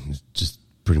does, I mean, it's just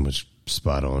pretty much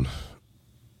spot on.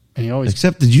 And he always...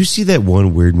 Except, did you see that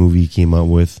one weird movie he came out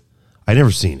with? I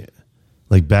never seen it.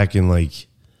 Like back in like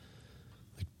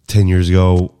 10 years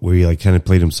ago, where he like kind of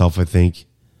played himself, I think.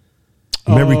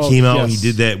 Remember he came out and he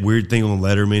did that weird thing on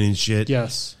Letterman and shit?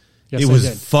 Yes, it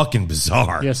was fucking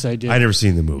bizarre. Yes, I did. I never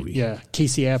seen the movie. Yeah,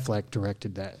 Casey Affleck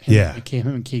directed that. Yeah. Him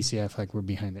and Casey Affleck were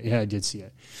behind it. Yeah, I did see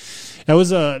it. That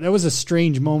was a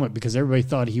strange moment because everybody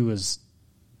thought he was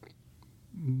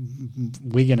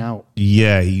wigging out.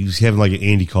 Yeah, he was having like an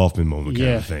Andy Kaufman moment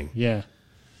kind of thing. Yeah.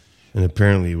 And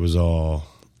apparently it was all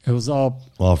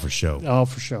for show. All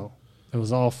for show. It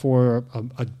was all for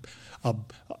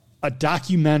a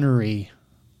documentary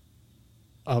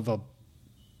of a.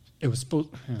 It was supposed.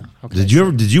 Did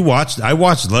you watch? I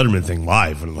watched the Letterman thing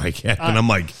live and I'm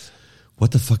like,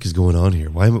 what the fuck is going on here?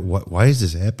 Why is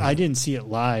this happening? I didn't see it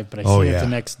live, but I saw it the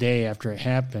next day after it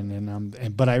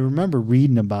happened, but I remember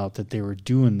reading about that they were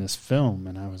doing this film,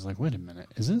 and I was like, wait a minute,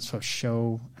 is this a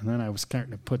show? And then I was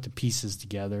starting to put the pieces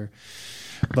together.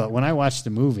 But when I watched the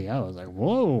movie, I was like,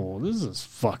 whoa, this is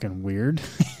fucking weird.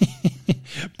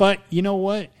 But you know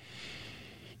what?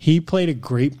 He played a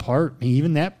great part.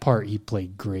 Even that part he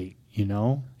played great, you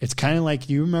know? It's kind of like,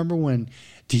 do you remember when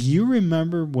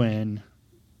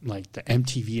like the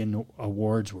MTV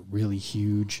awards were really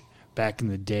huge back in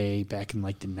the day, back in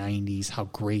like the 90s, how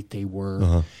great they were.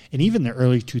 Uh-huh. And even the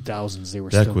early 2000s, they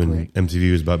were still great. When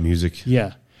MTV was about music.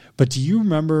 Yeah. But do you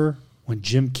remember when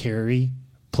Jim Carrey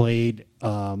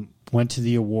went to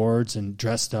the awards and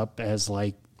dressed up as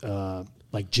like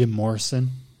Jim Morrison?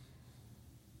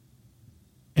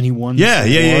 And he won. Yeah.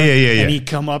 And he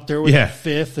come up there with a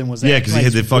fifth and was because he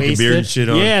had the fucking beard and shit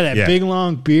on. Yeah, that big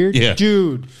long beard. Yeah.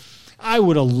 Dude, I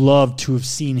would have loved to have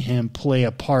seen him play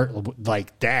a part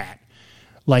like that,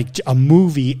 like a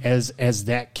movie as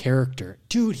that character.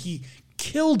 Dude, he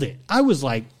killed it. I was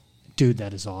like, dude,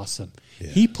 that is awesome. Yeah.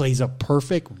 He plays a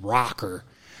perfect rocker,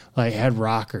 like head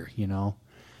rocker, you know.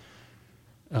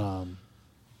 But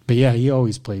yeah, he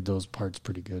always played those parts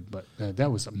pretty good. But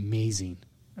that was amazing.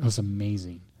 It was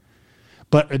amazing.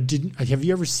 But have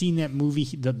you ever seen that movie?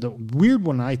 The weird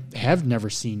one I have never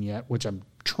seen yet, which I'm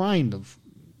trying to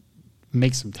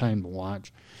make some time to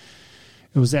watch.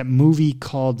 It was that movie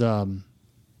called what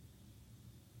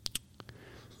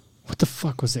the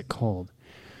fuck was it called?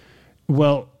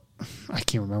 Well, I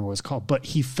can't remember what it's called, but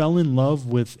he fell in love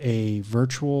with a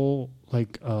virtual what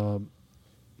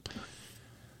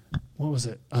was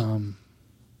it?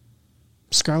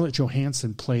 Scarlett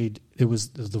Johansson played, it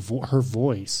was her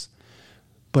voice,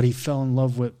 but he fell in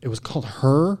love with, it was called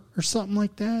Her or something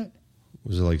like that.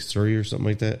 Was it like Surrey or something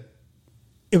like that?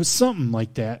 It was something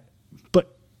like that, but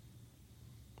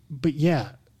yeah,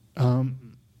 I'm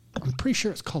pretty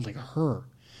sure it's called like Her,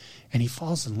 and he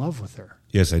falls in love with her.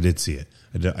 Yes, I did see it.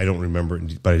 I don't remember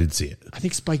it, but I did see it. I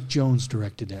think Spike Jonze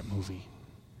directed that movie,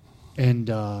 and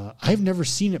I've never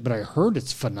seen it, but I heard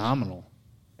it's phenomenal.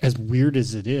 As weird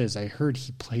as it is, I heard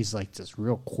he plays like this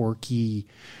real quirky,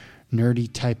 nerdy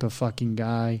type of fucking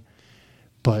guy,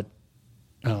 but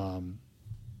hold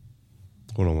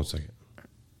on one second.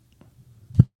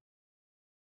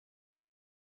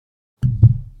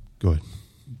 Go ahead.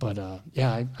 But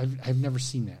yeah, I've never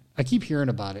seen that. I keep hearing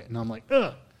about it, and I'm like,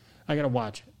 ugh, I gotta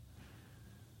watch it.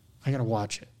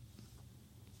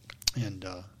 And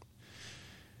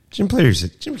Jim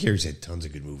Carrey's had tons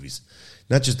of good movies,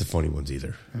 not just the funny ones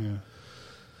either. Yeah.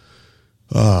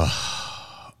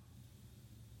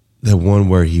 That one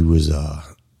where he was in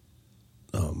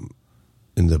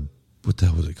the, what the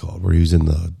hell was it called? Where he was in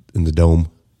the dome.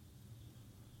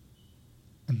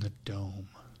 In the dome.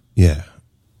 Yeah.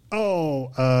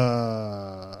 Oh,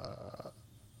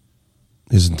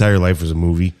 his entire life was a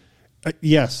movie.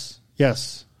 Yes. Yeah,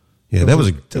 that was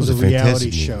a fantastic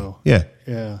reality show. Yeah.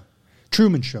 Yeah.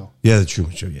 Truman Show. Yeah, the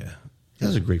Truman Show, yeah. That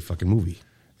was a great fucking movie.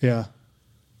 Yeah.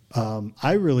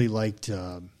 I really liked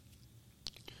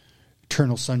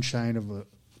Eternal Sunshine of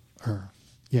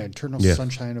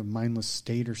Sunshine of Mindless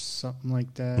State or something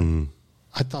like that. Mm-hmm.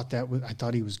 I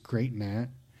thought he was great in that.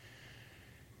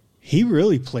 He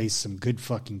really plays some good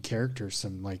fucking characters,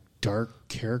 some like dark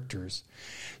characters.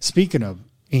 Speaking of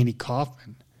Andy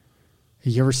Kaufman,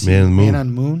 have you ever seen Man on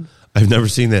the Moon? I've never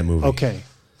seen that movie. Okay.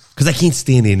 Because I can't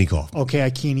stand Andy Kaufman. Okay, I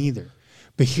can't either.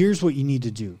 But here's what you need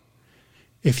to do.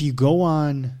 If you go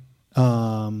on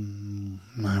one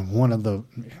of the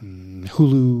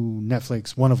Hulu,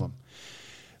 Netflix, one of them.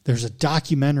 There's a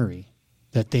documentary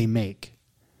that they make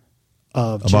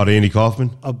of About Andy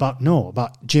Kaufman? about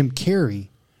Jim Carrey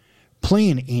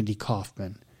playing Andy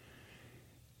Kaufman.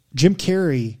 Jim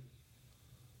Carrey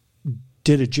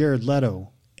did a Jared Leto,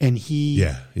 and he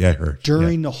I heard.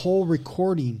 during the whole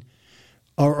recording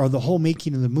or the whole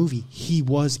making of the movie, he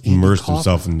was Andy Immersed Kaufman,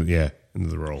 himself into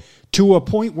the role. to a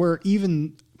point where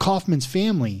even Kaufman's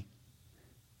family,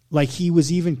 like he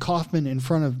was even Kaufman in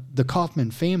front of the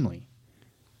Kaufman family.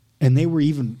 And they were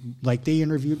even like they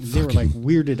interviewed. They were like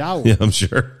weirded out. Yeah, I'm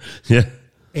sure. Yeah,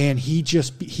 And he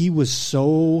was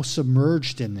so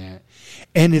submerged in that,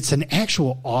 and it's an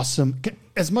actual awesome.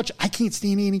 As much I can't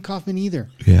stand Andy Kaufman either,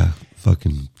 yeah.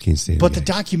 Fucking can't stand. but the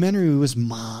documentary was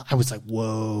I was like,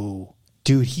 whoa,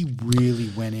 dude, he really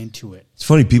went into it. It's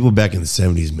funny. People back in the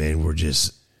 70s, man, were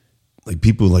just like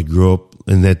people like grew up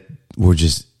and that were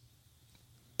just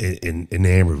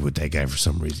enamored with that guy for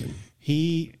some reason.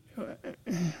 You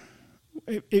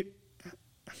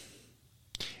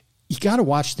got to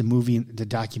watch the movie, the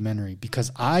documentary,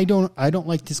 because I don't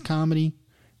like this comedy.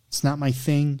 It's not my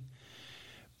thing.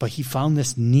 But he found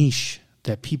this niche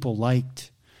that people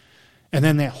liked, and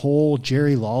then that whole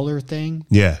Jerry Lawler thing.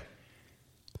 Yeah,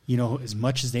 You know, as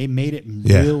much as they made it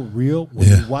Yeah. real. When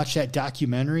Yeah. you watch that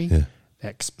documentary,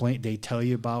 they tell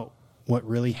you about what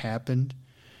really happened.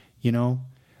 You know,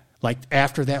 like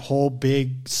after that whole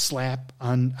big slap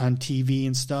on TV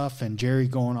and stuff, and Jerry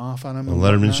going off on him On and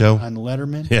Letterman whatnot, show? on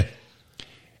Letterman, yeah.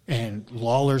 and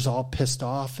Lawler's all pissed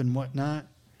off and whatnot,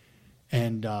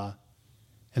 and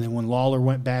then when Lawler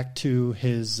went back to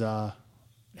his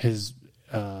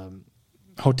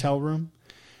hotel room,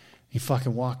 he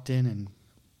fucking walked in and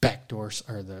back doors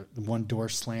or the one door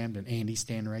slammed, and Andy's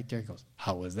standing right there. He goes,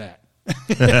 "How was that?"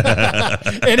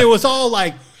 And it was all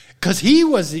like, because he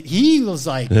was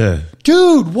like,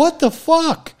 dude, what the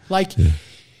fuck? Like,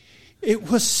 it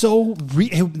was so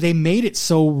they made it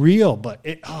so real, but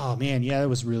it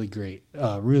was really great.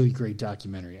 Really great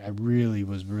documentary. I really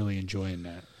was really enjoying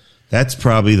that. That's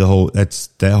probably that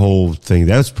whole thing.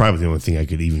 That was probably the only thing I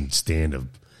could even stand of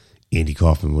Andy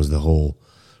Kaufman was the whole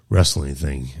wrestling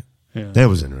thing. Yeah. That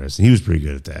was interesting. He was pretty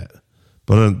good at that.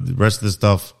 But on the rest of the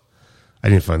stuff, I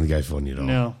didn't find the guy funny at all.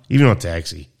 No. Even on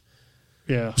Taxi.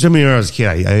 Yeah. Which, I mean, when I was a kid,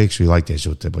 I actually liked that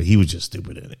show, but he was just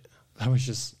stupid in it. I was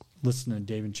just listening to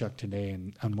Dave and Chuck today,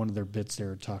 and on one of their bits, they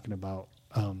were talking about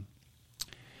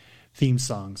theme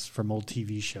songs from old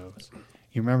TV shows.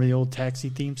 You remember the old Taxi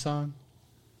theme song?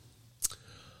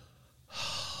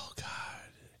 Oh, God.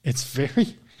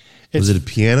 Was it a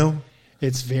piano?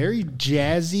 It's very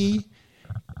jazzy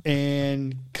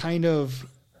and kind of.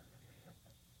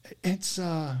 It's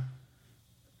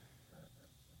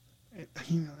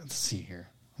let's see here.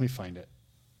 Let me find it.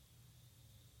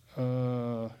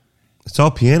 It's all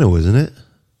piano, isn't it?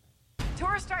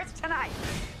 Tour starts tonight.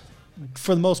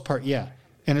 For the most part, yeah.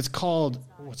 And it's called,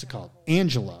 what's it called?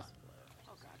 Angela.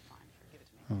 Oh, God, fine. Give it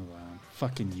to me. Hold on.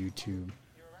 Fucking YouTube.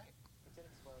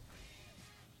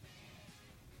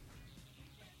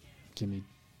 Give me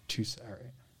 2 seconds. All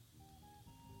right.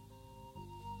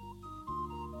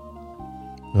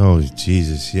 Oh,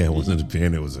 Jesus. Yeah, it wasn't a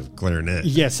piano. It was a clarinet.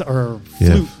 Yes, or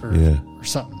flute or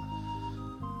something.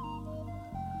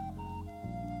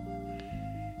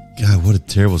 God, what a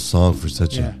terrible song for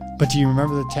such Yeah. But do you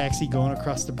remember the taxi going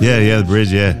across the bridge? Yeah, the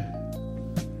bridge, yeah.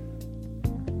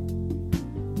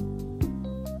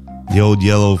 The old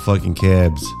yellow fucking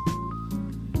cabs.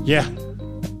 Yeah.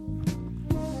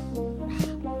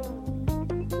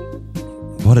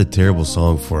 What a terrible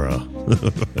song for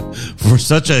for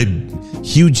such a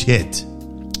huge hit.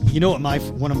 You know what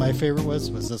one of my favorite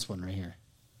was this one right here.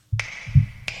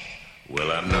 Well,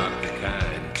 I'm not the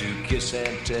kind to kiss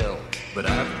and tell, but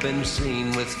I've been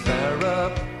seen with fire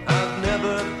up. I've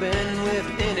never been with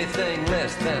anything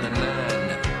less than a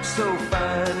 9. So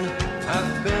fine,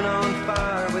 I've been on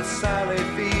fire with Sally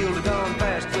Field, gone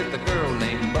past with a girl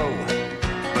named Bo,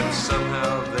 but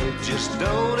somehow they just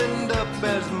don't end up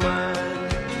as mine.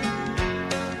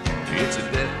 It's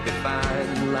a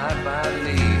death-defying life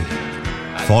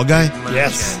I lead. Fall Guy?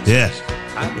 Yes. Yeah.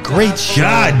 Great show.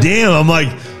 God damn, I'm like,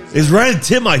 it's right at the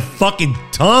tip of my fucking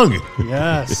tongue.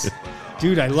 Yes.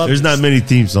 Dude, I love There's this. not many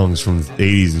theme songs from the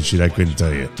 80s and shit I couldn't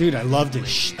tell you. Dude, I loved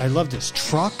it. I loved his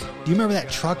truck. Do you remember that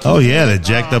truck? Oh, yeah, that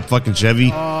jacked up fucking Chevy,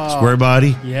 square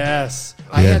body. Yes.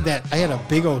 I Yeah. had that. I had a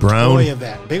big old Brown. toy of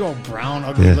that. Big old brown,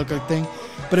 ugly Yeah. looking thing.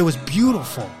 But it was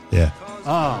beautiful. Yeah.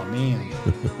 Oh, man.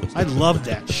 I loved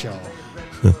that show.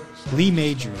 Lee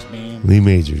Majors, man. Lee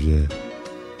Majors, yeah.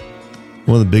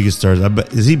 One of the biggest stars. I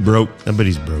bet, is he broke? I bet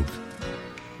he's broke.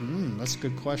 That's a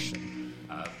good question.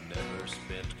 I've never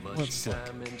spent much Let's look.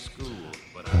 time in school,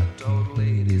 but I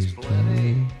totally it is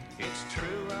plenty. It's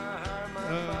true, I hire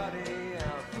my body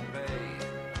out for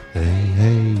pay.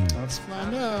 Hey. Let's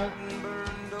find out.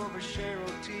 Burned over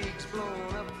Cheryl Teague's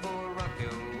blown up for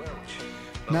Raquel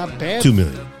Welch. Not bad. $2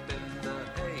 million.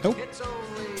 Nope.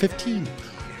 15.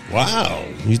 Wow.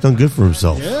 He's done good for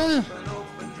himself. Yeah.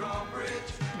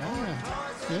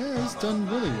 Yeah, he's done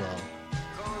really well.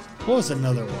 What was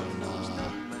another one?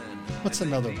 What's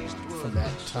another one from that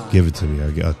time? Give it to me.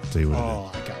 I'll tell you what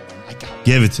Oh, I got one.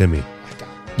 Give it to me. I got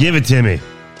one. Give it to me.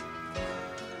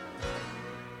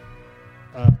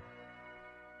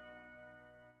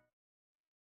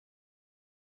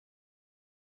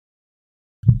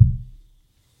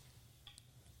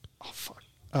 Oh, fuck.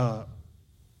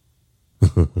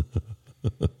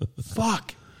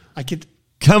 Fuck. I could.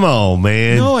 Come on,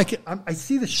 man. No, I can. I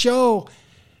see the show.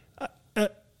 Oh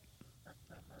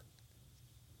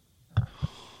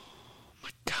my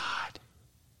god!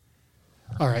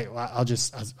 All right, well,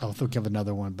 I'll think of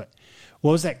another one. But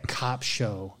what was that cop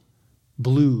show?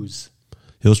 Blues.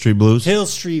 Hill Street Blues. Hill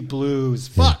Street Blues.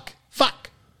 Fuck.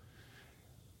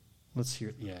 Let's hear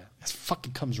it. Yeah, it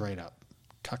fucking comes right up.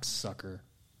 Cucksucker.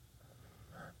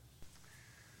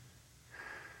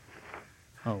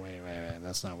 Oh wait.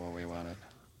 That's not what we wanted.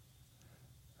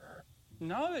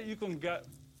 Now that you can get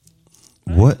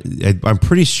What? I'm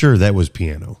pretty sure that was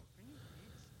piano.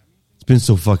 It's been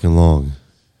so fucking long.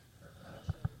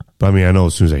 But I mean, I know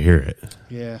as soon as I hear it.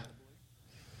 Yeah.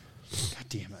 God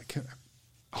damn it.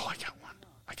 I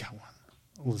got one.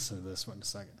 We'll listen to this one in a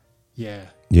second. Yeah.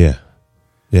 Yeah.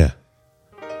 Yeah.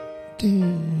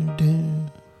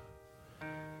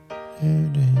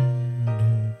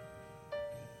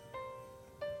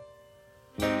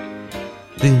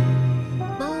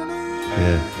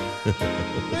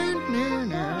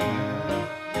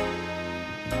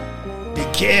 Be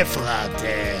careful out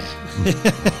there.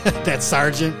 That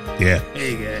sergeant. Yeah.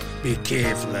 Hey, be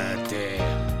careful out there.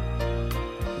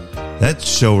 That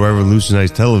show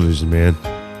revolutionized television, man.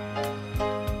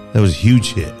 That was a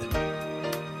huge hit.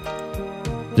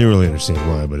 Didn't really understand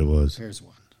why, but it was. Here's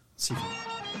one. Let's see if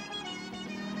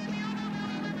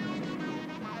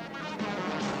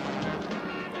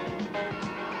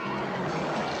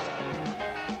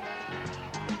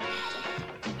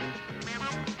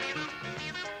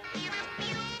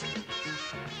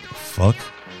Fuck.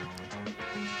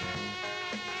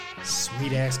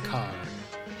 sweet ass car.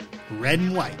 Red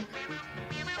and white.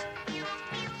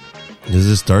 Is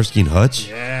this Starsky and Hutch?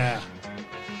 Yeah.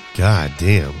 God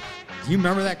damn. You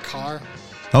remember that car?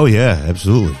 Oh yeah,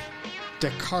 absolutely.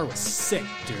 That car was sick,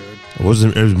 dude. It was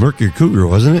Mercury Cougar,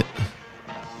 wasn't it?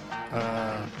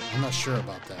 I'm not sure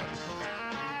about that.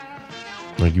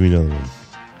 Like, give me another one.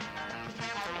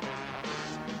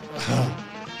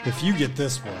 If you get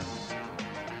this one.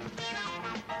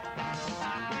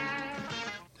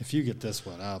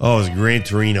 Oh, it was Gran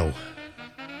Torino.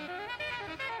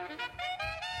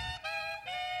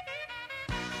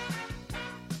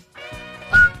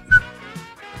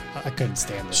 I couldn't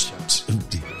stand this show.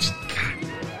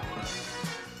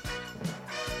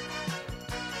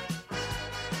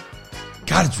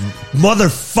 God, it's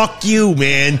motherfuck you,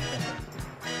 man.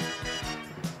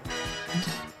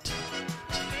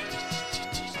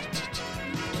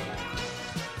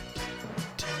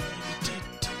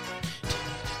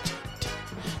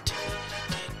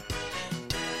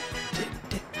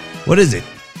 What is it?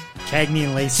 Cagney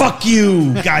and Lacey. Fuck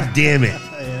you. God damn it.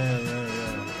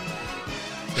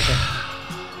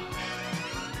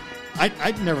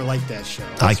 I'd never liked that show.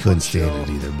 I couldn't stand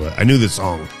it either, but I knew the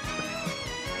song.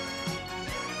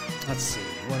 Let's see.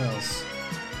 What else?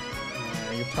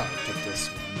 You'll probably get this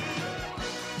one.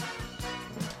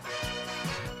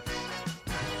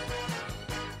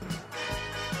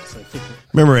 So I think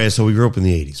Remember, asshole, we grew up in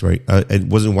the 80s, right? I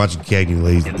wasn't watching Cagney and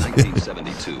Lacey. In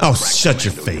 1972, Oh, crack shut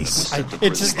your commando face. unit was sent to It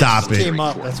prison just Stop for it. came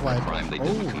up. for That's why. a crime they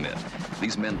didn't Oh. commit.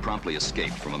 These men promptly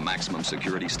escaped from a maximum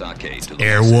security stockade to the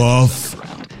Airwolf. Los Angeles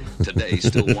Underground. Today,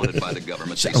 still wanted by the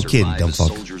government, they I'm kidding, survive dumb as fuck.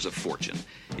 soldiers of fortune.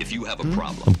 If you have a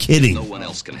problem, I'm kidding. no one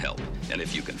else can help. And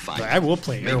if you can find I will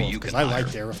play maybe Airwolf you because can I hire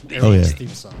liked them. Airwolf's Oh, yeah. theme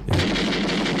song.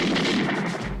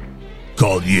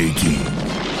 Call the A-Team.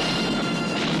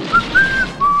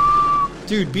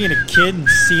 Dude, being a kid and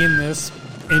seeing this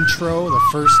intro the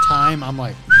first time, I'm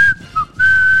like,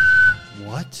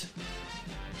 what?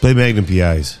 Play Magnum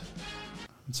PIs.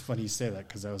 It's funny you say that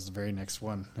because that was the very next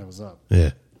one that was up.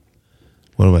 Yeah.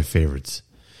 One of my favorites.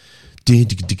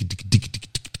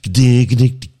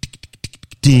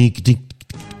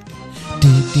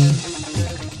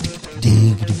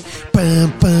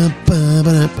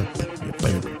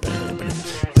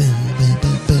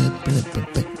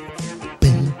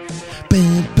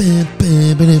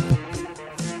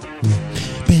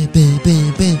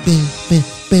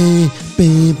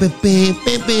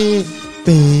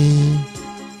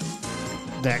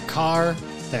 That car,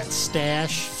 that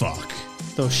stash, Fuck.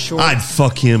 those short, I'd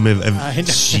fuck him I know. if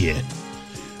shit.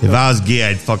 If I was gay,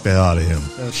 I'd fuck the hell out of him.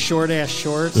 those short ass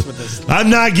shorts with this. I'm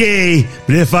not gay,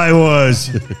 but if I was,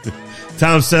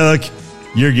 Tom Selleck,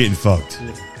 you're getting fucked.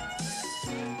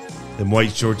 Them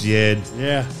white shorts he had,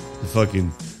 Yeah, the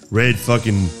fucking red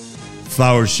fucking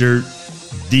flower shirt,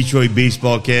 Detroit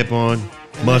baseball cap on,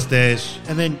 mustache.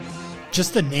 and then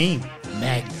just the name,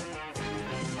 Magnum.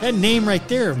 That name right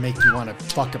there make you want to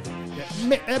fuck him.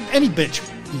 Any bitch.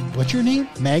 What's your name?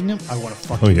 Magnum. I want to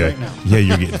fuck Oh you yeah, right now. yeah,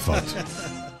 you're getting fucked.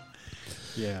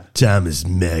 Yeah. Thomas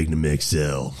Magnum XL.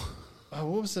 Oh,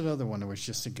 what was that other one I was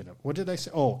just thinking of? What did I say?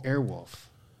 Oh, Airwolf.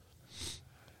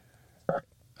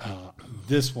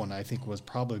 This one I think was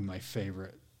probably my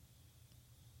favorite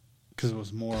because it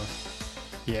was more.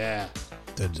 Yeah.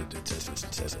 It's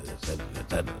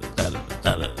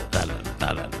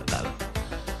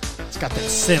got that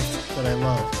synth that I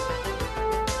love.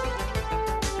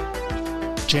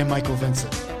 Jan Michael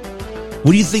Vincent.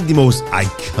 What do you think the most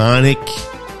iconic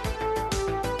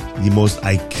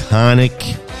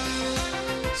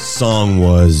song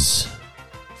was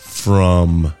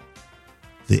from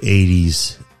the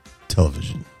 80s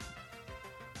television?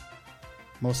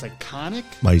 Most iconic?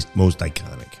 Most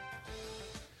iconic.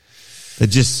 That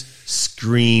just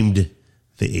screamed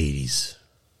the 80s.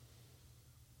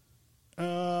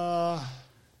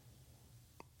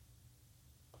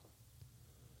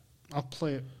 I'll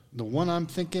play it. The one I'm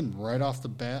thinking right off the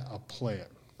bat, I'll play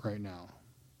it right now.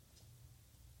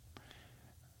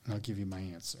 And I'll give you my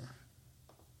answer.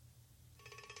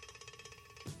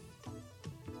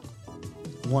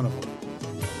 One of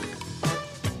them.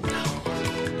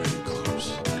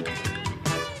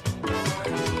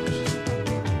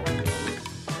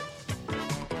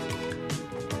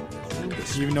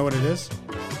 Do you even know what it is?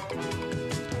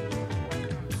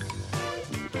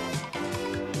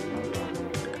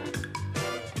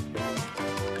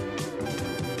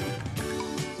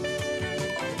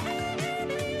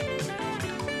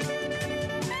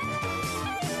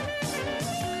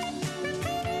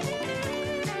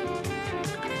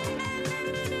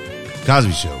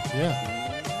 Cosby Show. Yeah.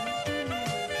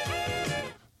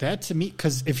 That to me,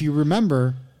 because if you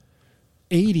remember,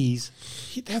 80s,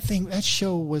 that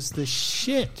show was the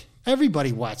shit.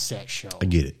 Everybody watched that show. I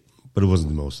get it, but it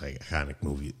wasn't the most iconic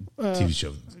movie, TV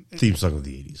show, theme song of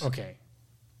the 80s. Okay.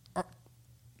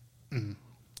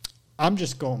 I'm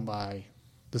just going by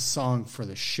the song for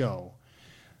the show.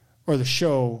 Or the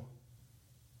show.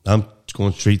 I'm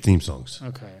going straight theme songs.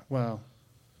 Okay, well.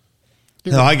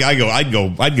 No, I'd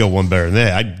go one better than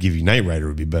that. I'd give you Knight Rider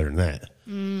would be better than that.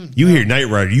 You hear Knight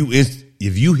Rider,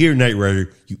 if you hear Knight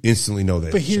Rider, you instantly know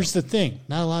that. But here's the thing: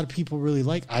 not a lot of people really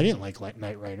like. I didn't like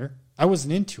Knight Rider. I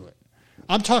wasn't into it.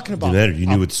 I'm talking about. Didn't matter. You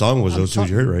knew what the song was, though, as soon as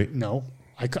you heard it, right? No,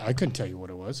 I couldn't tell you what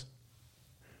it was.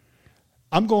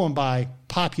 I'm going by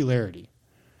popularity,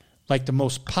 like the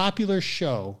most popular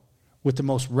show with the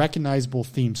most recognizable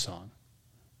theme song.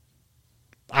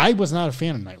 I was not a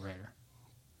fan of Knight Rider.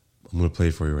 I'm going to play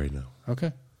it for you right now.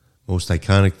 Okay. Most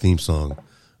iconic theme song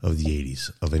of the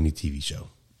 80s of any TV show.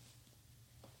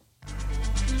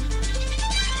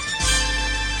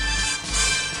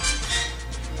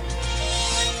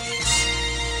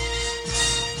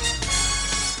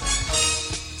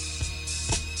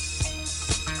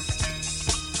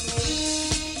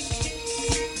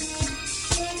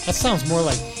 That sounds more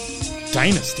like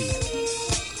Dynasty.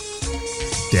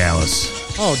 Dallas.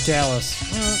 Oh,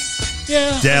 Dallas.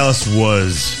 Yeah. Dallas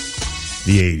was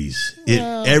the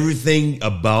 80s. Everything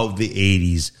about the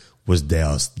 80s was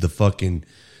Dallas.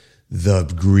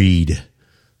 The greed,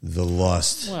 the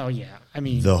lust, Well, yeah. I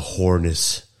mean, the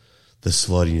whoreness, the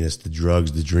sluttiness, the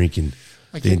drugs, the drinking,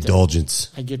 I the get that.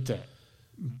 indulgence. I get that.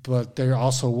 But there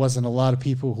also wasn't a lot of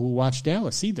people who watched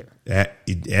Dallas either.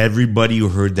 Everybody who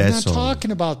heard that I'm not song.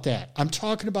 talking about that. I'm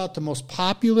talking about the most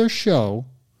popular show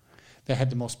that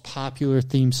had the most popular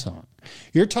theme song.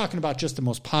 You're talking about just the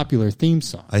most popular theme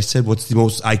song. I said, what's the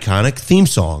most iconic theme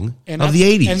song of the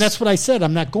 80s? And that's what I said.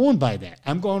 I'm not going by that.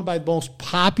 I'm going by the most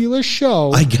popular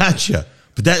show. I gotcha.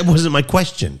 But that wasn't my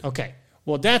question. Okay.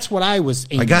 Well, that's what I was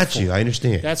aiming I got for. you. I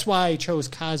understand. That's why I chose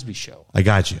Cosby Show. I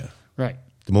got you. Right.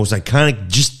 The most iconic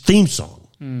just theme song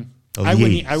of I the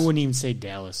wouldn't 80s. I wouldn't even say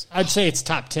Dallas. I'd say it's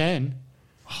top 10.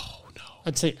 Oh, no.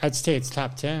 I'd say it's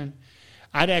top 10.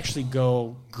 I'd actually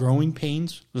go Growing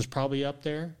Pains was probably up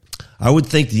there. I would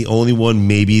think the only one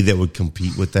maybe that would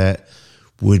compete with that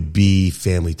would be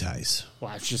Family Ties.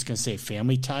 Well, I was just going to say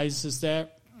Family Ties is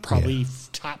that. Probably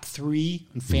top 3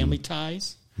 in Family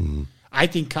Ties. I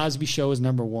think Cosby Show is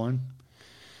number 1.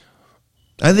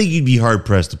 I think you'd be hard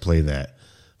pressed to play that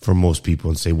for most people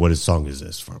and say, "What song is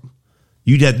this from?"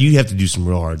 You'd have to do some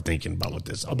real hard thinking about what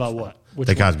this song About is from. what? Which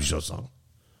the one? Cosby Show song.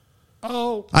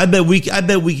 Oh, I bet we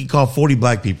could call 40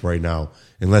 black people right now,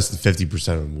 and less than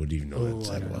 50% of them would even know I what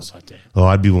don't that know was. about that. Oh,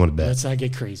 I'd be willing to bet. Let's not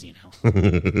get crazy now.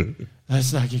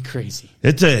 Let's not get crazy.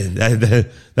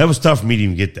 That was tough for me to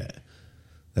even get that.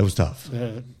 That was tough.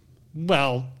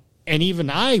 Well, and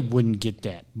even I wouldn't get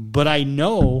that, but I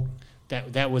know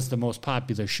that was the most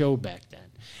popular show back then.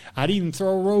 I'd even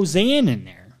throw Roseanne in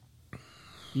there.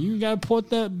 You got to put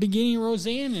the beginning of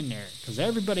Roseanne in there because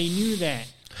everybody knew that.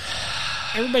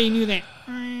 Everybody knew that.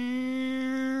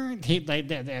 Like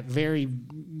that very,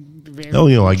 very.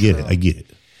 Oh, I get it. I get it.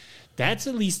 That's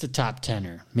at least a top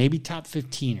 10er, maybe top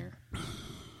 15er.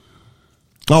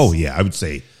 Oh yeah, I would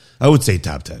say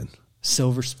top 10.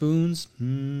 Silver Spoons.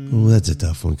 Oh, that's a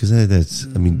tough one because that's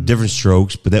different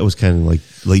strokes, but that was kind of like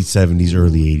late 70s,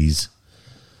 early 80s.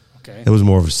 Okay, That was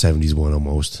more of a 70s one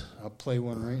almost. I'll play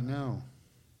one right now.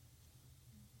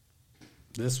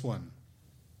 This one,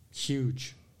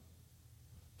 huge.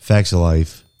 Facts of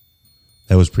Life.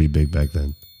 That was pretty big back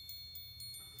then.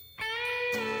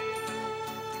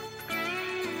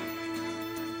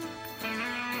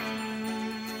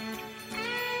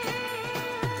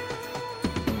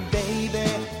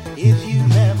 If you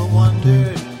never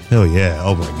wondered, Hell yeah.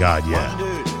 Oh my God, yeah.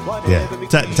 Yeah.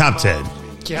 Top 10.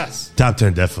 Yes. Top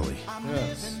 10, definitely.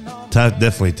 Yes.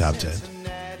 Definitely top 10.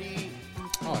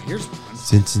 Oh, here's one.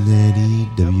 Cincinnati,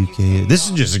 WK. This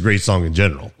is just a great song in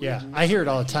general. Yeah, I hear it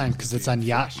all the time because it's on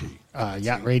Yacht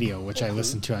Radio, which I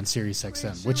listen to on Sirius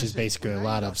XM, which is basically a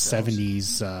lot of 70s,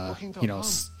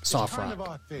 soft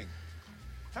rock.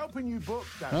 Helping you book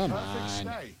that Come perfect on.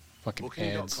 stay. Fucking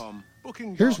ads. Booking.com.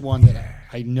 Booking.com. Here's one that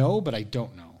I know, but I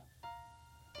don't know.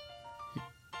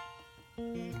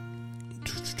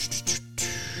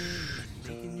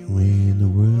 Way in the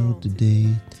world today,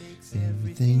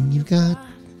 everything you've got.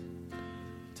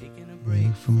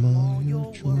 Break from all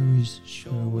your chores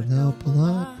sure would help a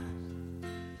lot.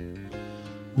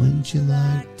 Wouldn't you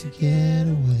like to get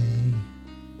away?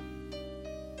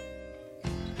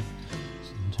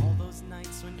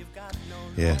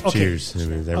 Yeah, Okay. cheers.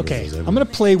 Everybody Okay, knows that. I'm going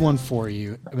to play one for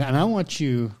you, and I want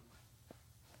you.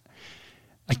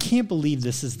 I can't believe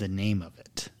this is the name of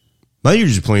it. Now you're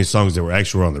just playing songs that were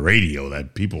actually on the radio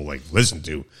that people like listen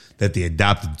to, that they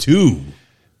adopted to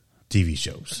TV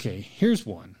shows. Okay, here's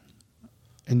one.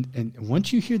 And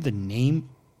once you hear the name,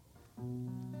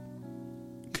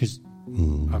 because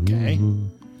okay,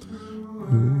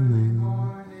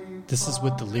 this is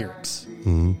with the lyrics.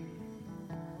 Mm-hmm.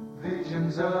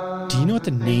 Do you know what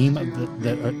the name of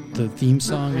the theme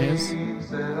song is?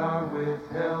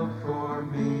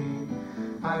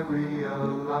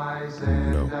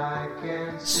 No.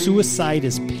 Suicide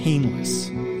is Painless.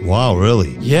 Wow,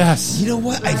 really? Yes. You know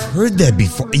what? I've heard that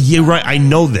before. Yeah, right. I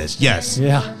know this. Yes.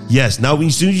 Yeah. Yes. Now,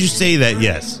 as soon as you say that,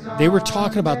 yes. They were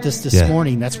talking about this Yeah.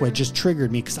 morning. That's why it just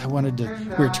triggered me because I wanted to.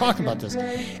 We were talking about this,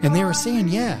 and they were saying,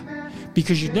 yeah,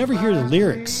 because you never hear the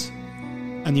lyrics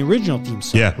on the original theme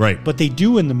song. Yeah, right. But they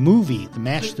do in the movie, the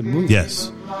MASH the movie.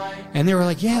 Yes. And they were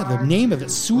like, yeah, the name of it,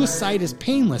 Suicide is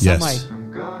Painless. Yes. I'm like,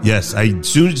 Yes. As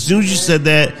soon as you said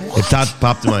that, it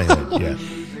popped in my head.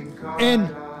 Yeah.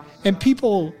 and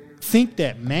people think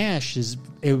that MASH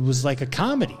was like a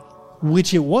comedy,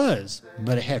 which it was,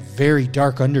 but it had very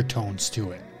dark undertones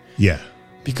to it Yeah.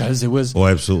 because it was. Oh,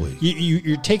 absolutely.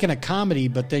 You're taking a comedy,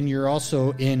 but then you're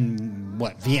also in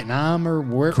Vietnam or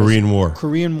where? Korean War.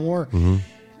 Korean War,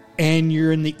 and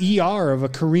you're in the ER of a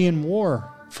Korean War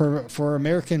for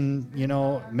American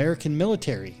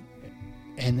military,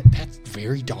 and that's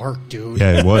very dark, dude.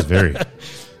 Yeah, it was very.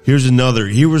 Here was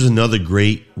another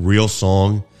great real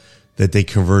song that they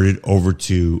converted over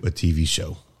to a TV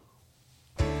show.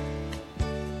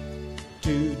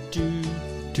 Do, do,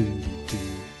 do, do,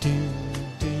 do,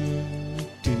 do,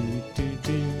 do, do, do,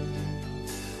 do,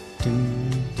 do.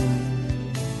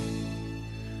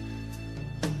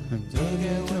 Look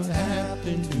at what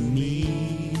happened to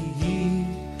me.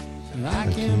 And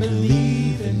I can't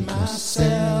believe in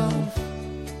myself.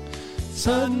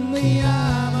 Suddenly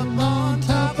I'm up on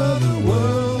top of the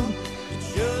world. It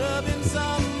should have been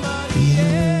somebody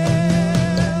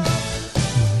else.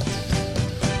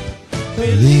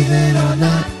 Believe it or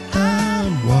not,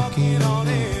 I'm walking on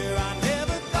air. I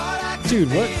never thought I could. Dude,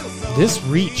 what this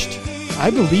reached? I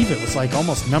believe it was like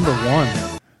almost number one.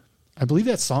 I believe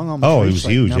that song almost Oh, it reached was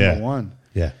like huge, number yeah. one.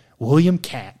 Yeah. William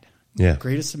Catt. Yeah.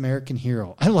 Greatest American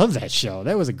Hero. I love that show.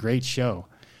 That was a great show.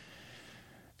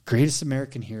 Greatest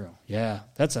American Hero. Yeah,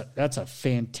 that's a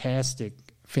fantastic,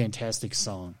 fantastic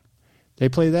song. They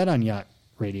play that on Yacht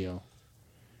Radio.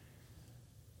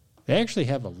 They actually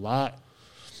have a lot.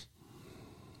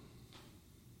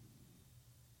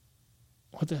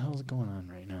 What the hell is going on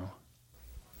right now?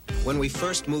 When we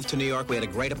first moved to New York, we had a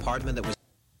great apartment that was...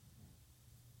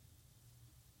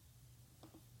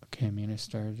 Okay, I mean, I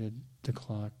started the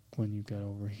clock when you got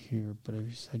over here, but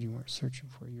you said you weren't searching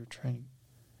for it. You were trying to...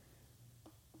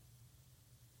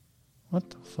 What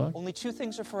the fuck? Only two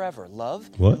things are forever: love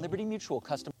What? and Liberty Mutual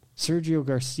custom. Sergio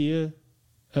Garcia.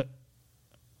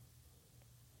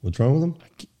 What's wrong with him?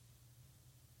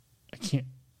 I can't.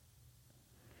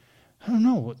 I don't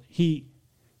know. He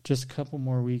just a couple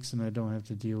more weeks and I don't have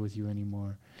to deal with you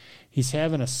anymore. He's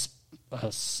having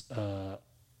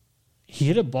he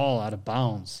hit a ball out of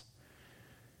bounds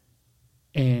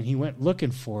and he went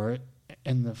looking for it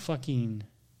and the fucking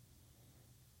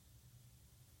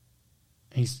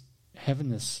he's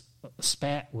having this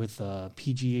spat with a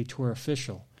PGA Tour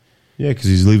official. Yeah, because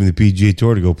he's leaving the PGA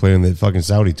Tour to go play on the fucking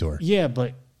Saudi Tour. Yeah,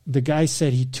 but the guy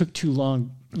said he took too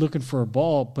long looking for a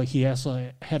ball, but he also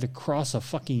had to cross a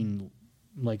fucking,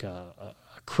 like a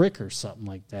creek or something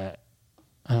like that.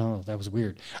 I don't know. That was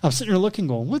weird. I'm sitting there looking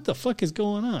going, what the fuck is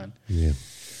going on? Yeah.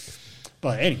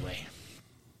 But anyway.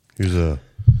 Here's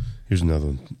another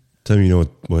one. Tell me you know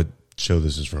what show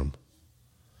this is from.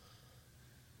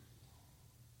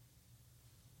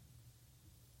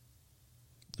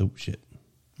 Oh, shit.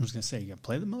 I was going to say, you got to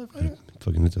play the motherfucker?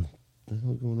 Fucking, what the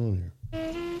hell is going on here?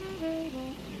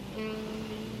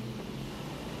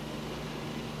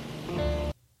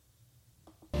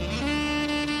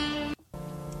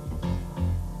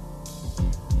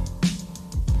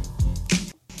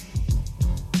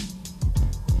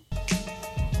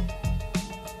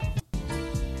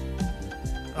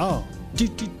 Oh. Do,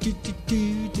 do, do, do,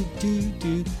 do, do, do,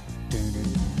 do.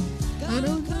 I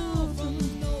don't come from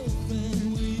nowhere.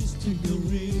 We used to go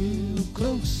real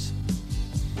close.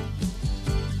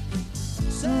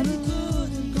 Said it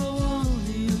couldn't go on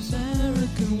the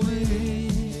American way.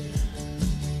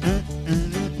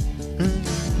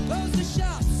 Closed the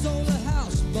shop, sold the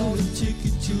house, bought a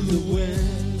ticket to the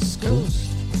West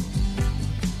Coast.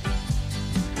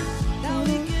 Now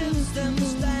he gives them a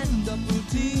stand-up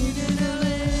routine in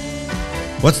LA.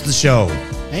 What's the show?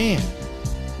 Man.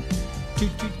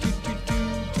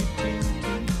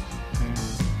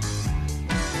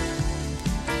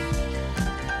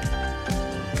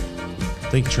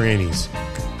 Think trannies.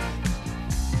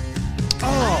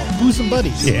 Oh, Booze and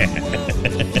Buddies. Yeah.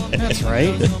 That's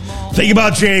right. Think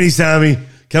about trannies, Tommy.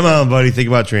 Come on, buddy. Think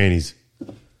about trannies.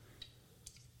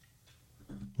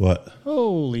 What?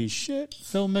 Holy shit.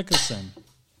 Phil Mickelson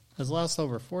has lost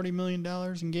over $40 million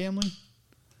in gambling.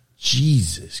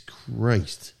 Jesus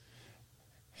Christ.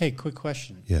 Hey, quick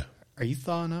question. Yeah. Are you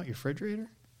thawing out your refrigerator?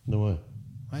 No way.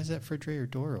 Why is that refrigerator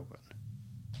door open?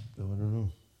 No, I don't know.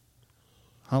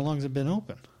 How long has it been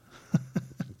open?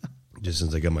 Just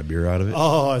since I got my beer out of it.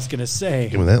 Oh, I was going to say.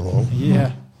 Been that long.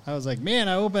 Yeah. I was like, man,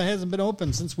 I hope it hasn't been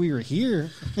open since we were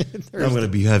here. I'm going to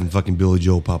be having fucking Billy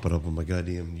Joel popping up on my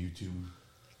goddamn YouTube.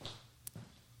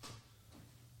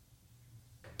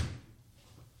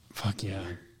 Fuck yeah.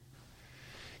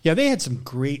 Yeah, they had some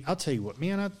great, I'll tell you what,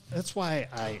 man, that's why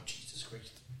I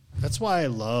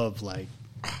love, like,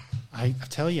 I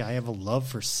tell you, I have a love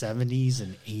for 70s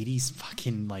and 80s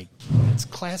fucking, like, it's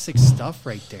classic stuff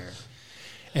right there.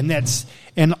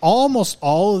 And almost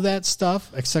all of that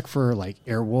stuff, except for, like,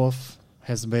 Airwolf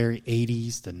has very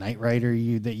 80s. The Knight Rider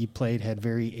that you played had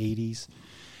very 80s.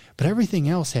 But everything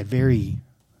else had very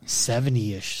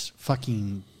 70-ish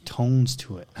fucking tones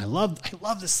to it. I love the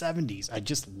 70s. I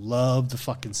just love the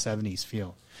fucking 70s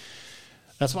feel.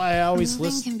 That's why I always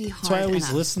listen. That's why I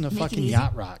always listen to fucking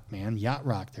Yacht Rock, man. Yacht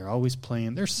Rock. They're always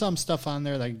playing. There's some stuff on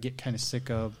there that I get kind of sick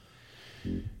of.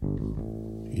 You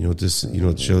know what this? You know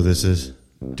what show this is?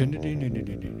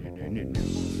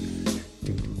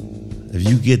 If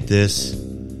you get this,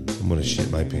 I'm gonna shit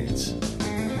my pants.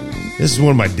 This is one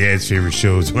of my dad's favorite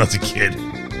shows when I was a kid.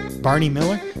 Barney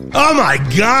Miller? Oh my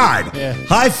God! Yeah.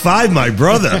 High five, my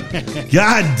brother!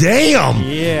 God damn!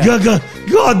 Yeah.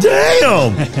 God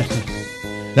damn!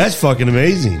 That's fucking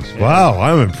amazing! Wow,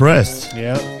 I'm impressed.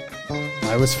 Yep.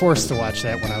 I was forced to watch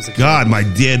that when I was a kid. God, my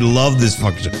dad loved this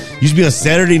fucking show. Used to be on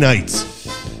Saturday nights.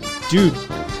 Dude,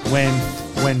 when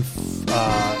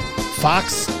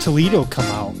Fox Toledo come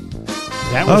out,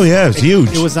 that was, it was huge.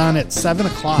 It was on at 7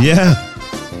 o'clock. Yeah,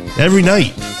 every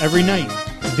night. Every night,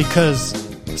 because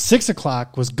 6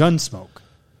 o'clock was Gunsmoke.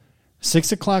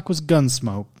 6 o'clock was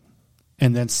Gunsmoke,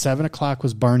 and then 7 o'clock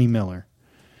was Barney Miller.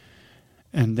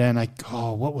 And then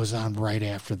what was on right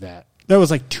after that? That was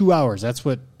like 2 hours. That's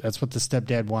what the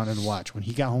stepdad wanted to watch when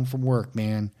he got home from work.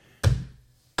 Man,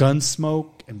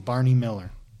 Gunsmoke and Barney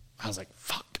Miller. I was like,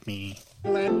 fuck. Fuck me.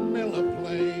 Glenn Miller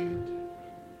played.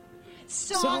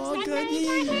 Songs that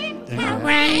good. make my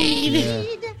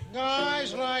parade.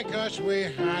 Guys like us, we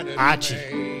had it Archie.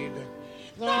 made.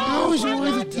 Those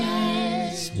were the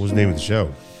days. What was the name of the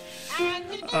show?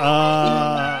 Oh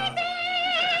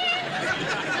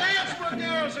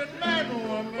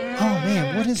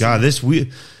man, what is God,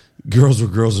 girls were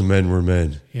girls and men were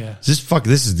men. Yeah. This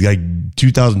is like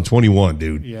 2021,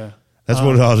 dude. Yeah. That's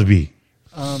what it ought to be.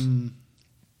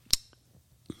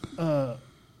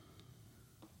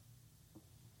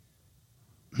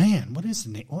 Man, what is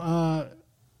the name?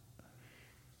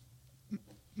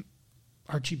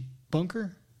 Archie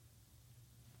Bunker?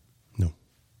 No.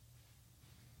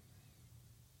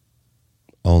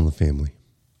 All in the Family.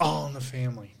 All in the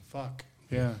Family. Fuck.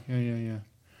 Yeah.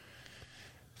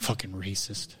 Fucking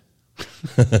racist.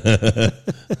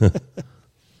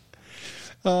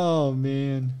 Oh,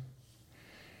 man.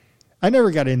 I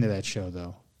never got into that show,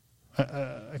 though.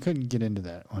 I couldn't get into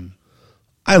that one.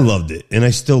 I loved it, and I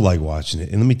still like watching it.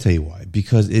 And let me tell you why.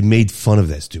 Because it made fun of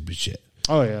that stupid shit.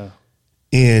 Oh, yeah.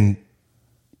 And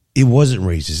it wasn't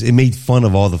racist. It made fun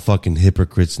of all the fucking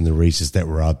hypocrites and the racists that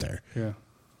were out there. Yeah.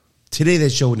 Today, that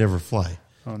show would never fly.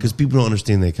 Because people don't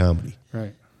understand that comedy.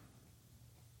 Right.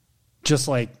 Just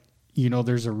like,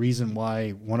 there's a reason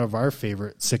why one of our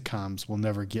favorite sitcoms will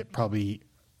never get probably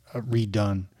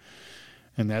redone.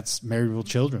 And that's Married with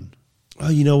Children. Oh,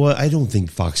 you know what? I don't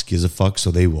think Fox gives a fuck, so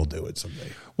they will do it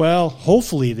someday. Well,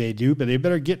 hopefully they do, but they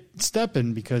better get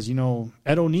stepping because,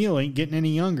 Ed O'Neill ain't getting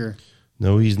any younger.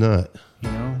 No, he's not.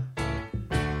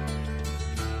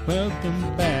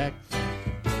 Welcome back.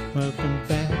 Welcome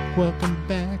back. Welcome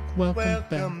back.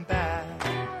 Welcome back.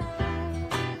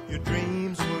 Your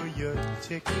dreams were your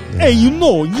ticket. Hey, come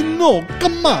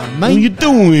on, man. What are you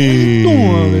doing? What you doing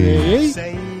over there, eh?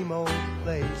 Same old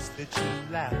place that you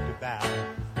laughed about.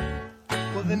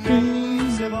 Well, the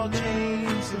names have all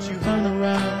changed since you hung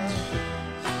around.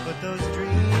 But those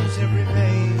dreams have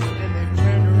remained and they've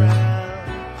turned around.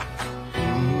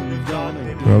 Who'd have gone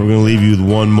and Well, we're going to leave you with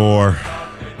one more.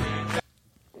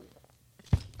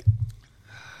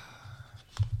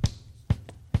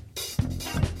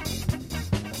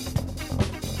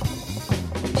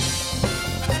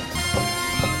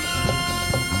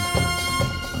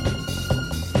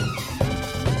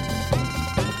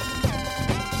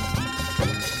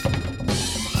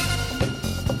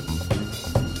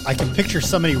 I can picture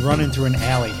somebody running through an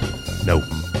alley. No.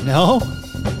 No?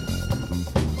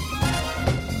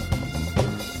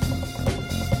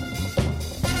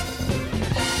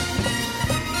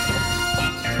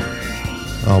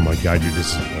 Oh, my God, you're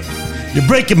disappointing. You're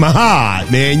breaking my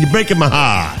heart, man. You're breaking my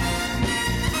heart.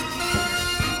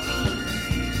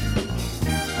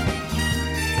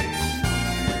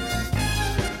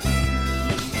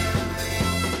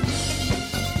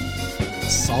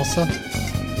 Salsa?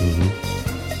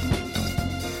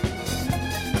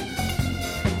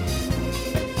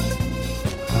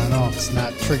 I don't know. It's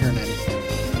not triggering anything.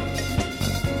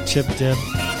 Chip dip.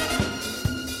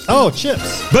 Oh,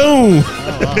 chips. Boom.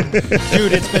 Oh, wow.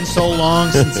 Dude, it's been so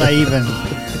long since I even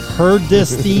heard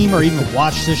this theme or even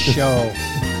watched this show.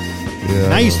 Yeah.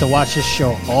 And I used to watch this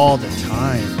show all the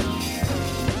time.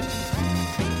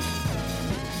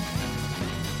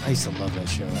 I used to love that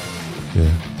show. Yeah.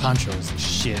 Poncho was the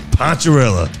shit.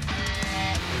 Poncherella.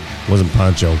 Wasn't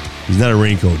Poncho. He's not a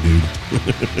raincoat, dude.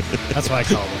 That's what I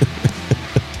call him.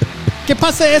 ¿Qué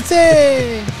pasa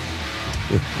ese?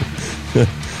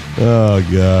 Oh,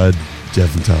 God.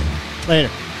 Jeff and Tom. Later.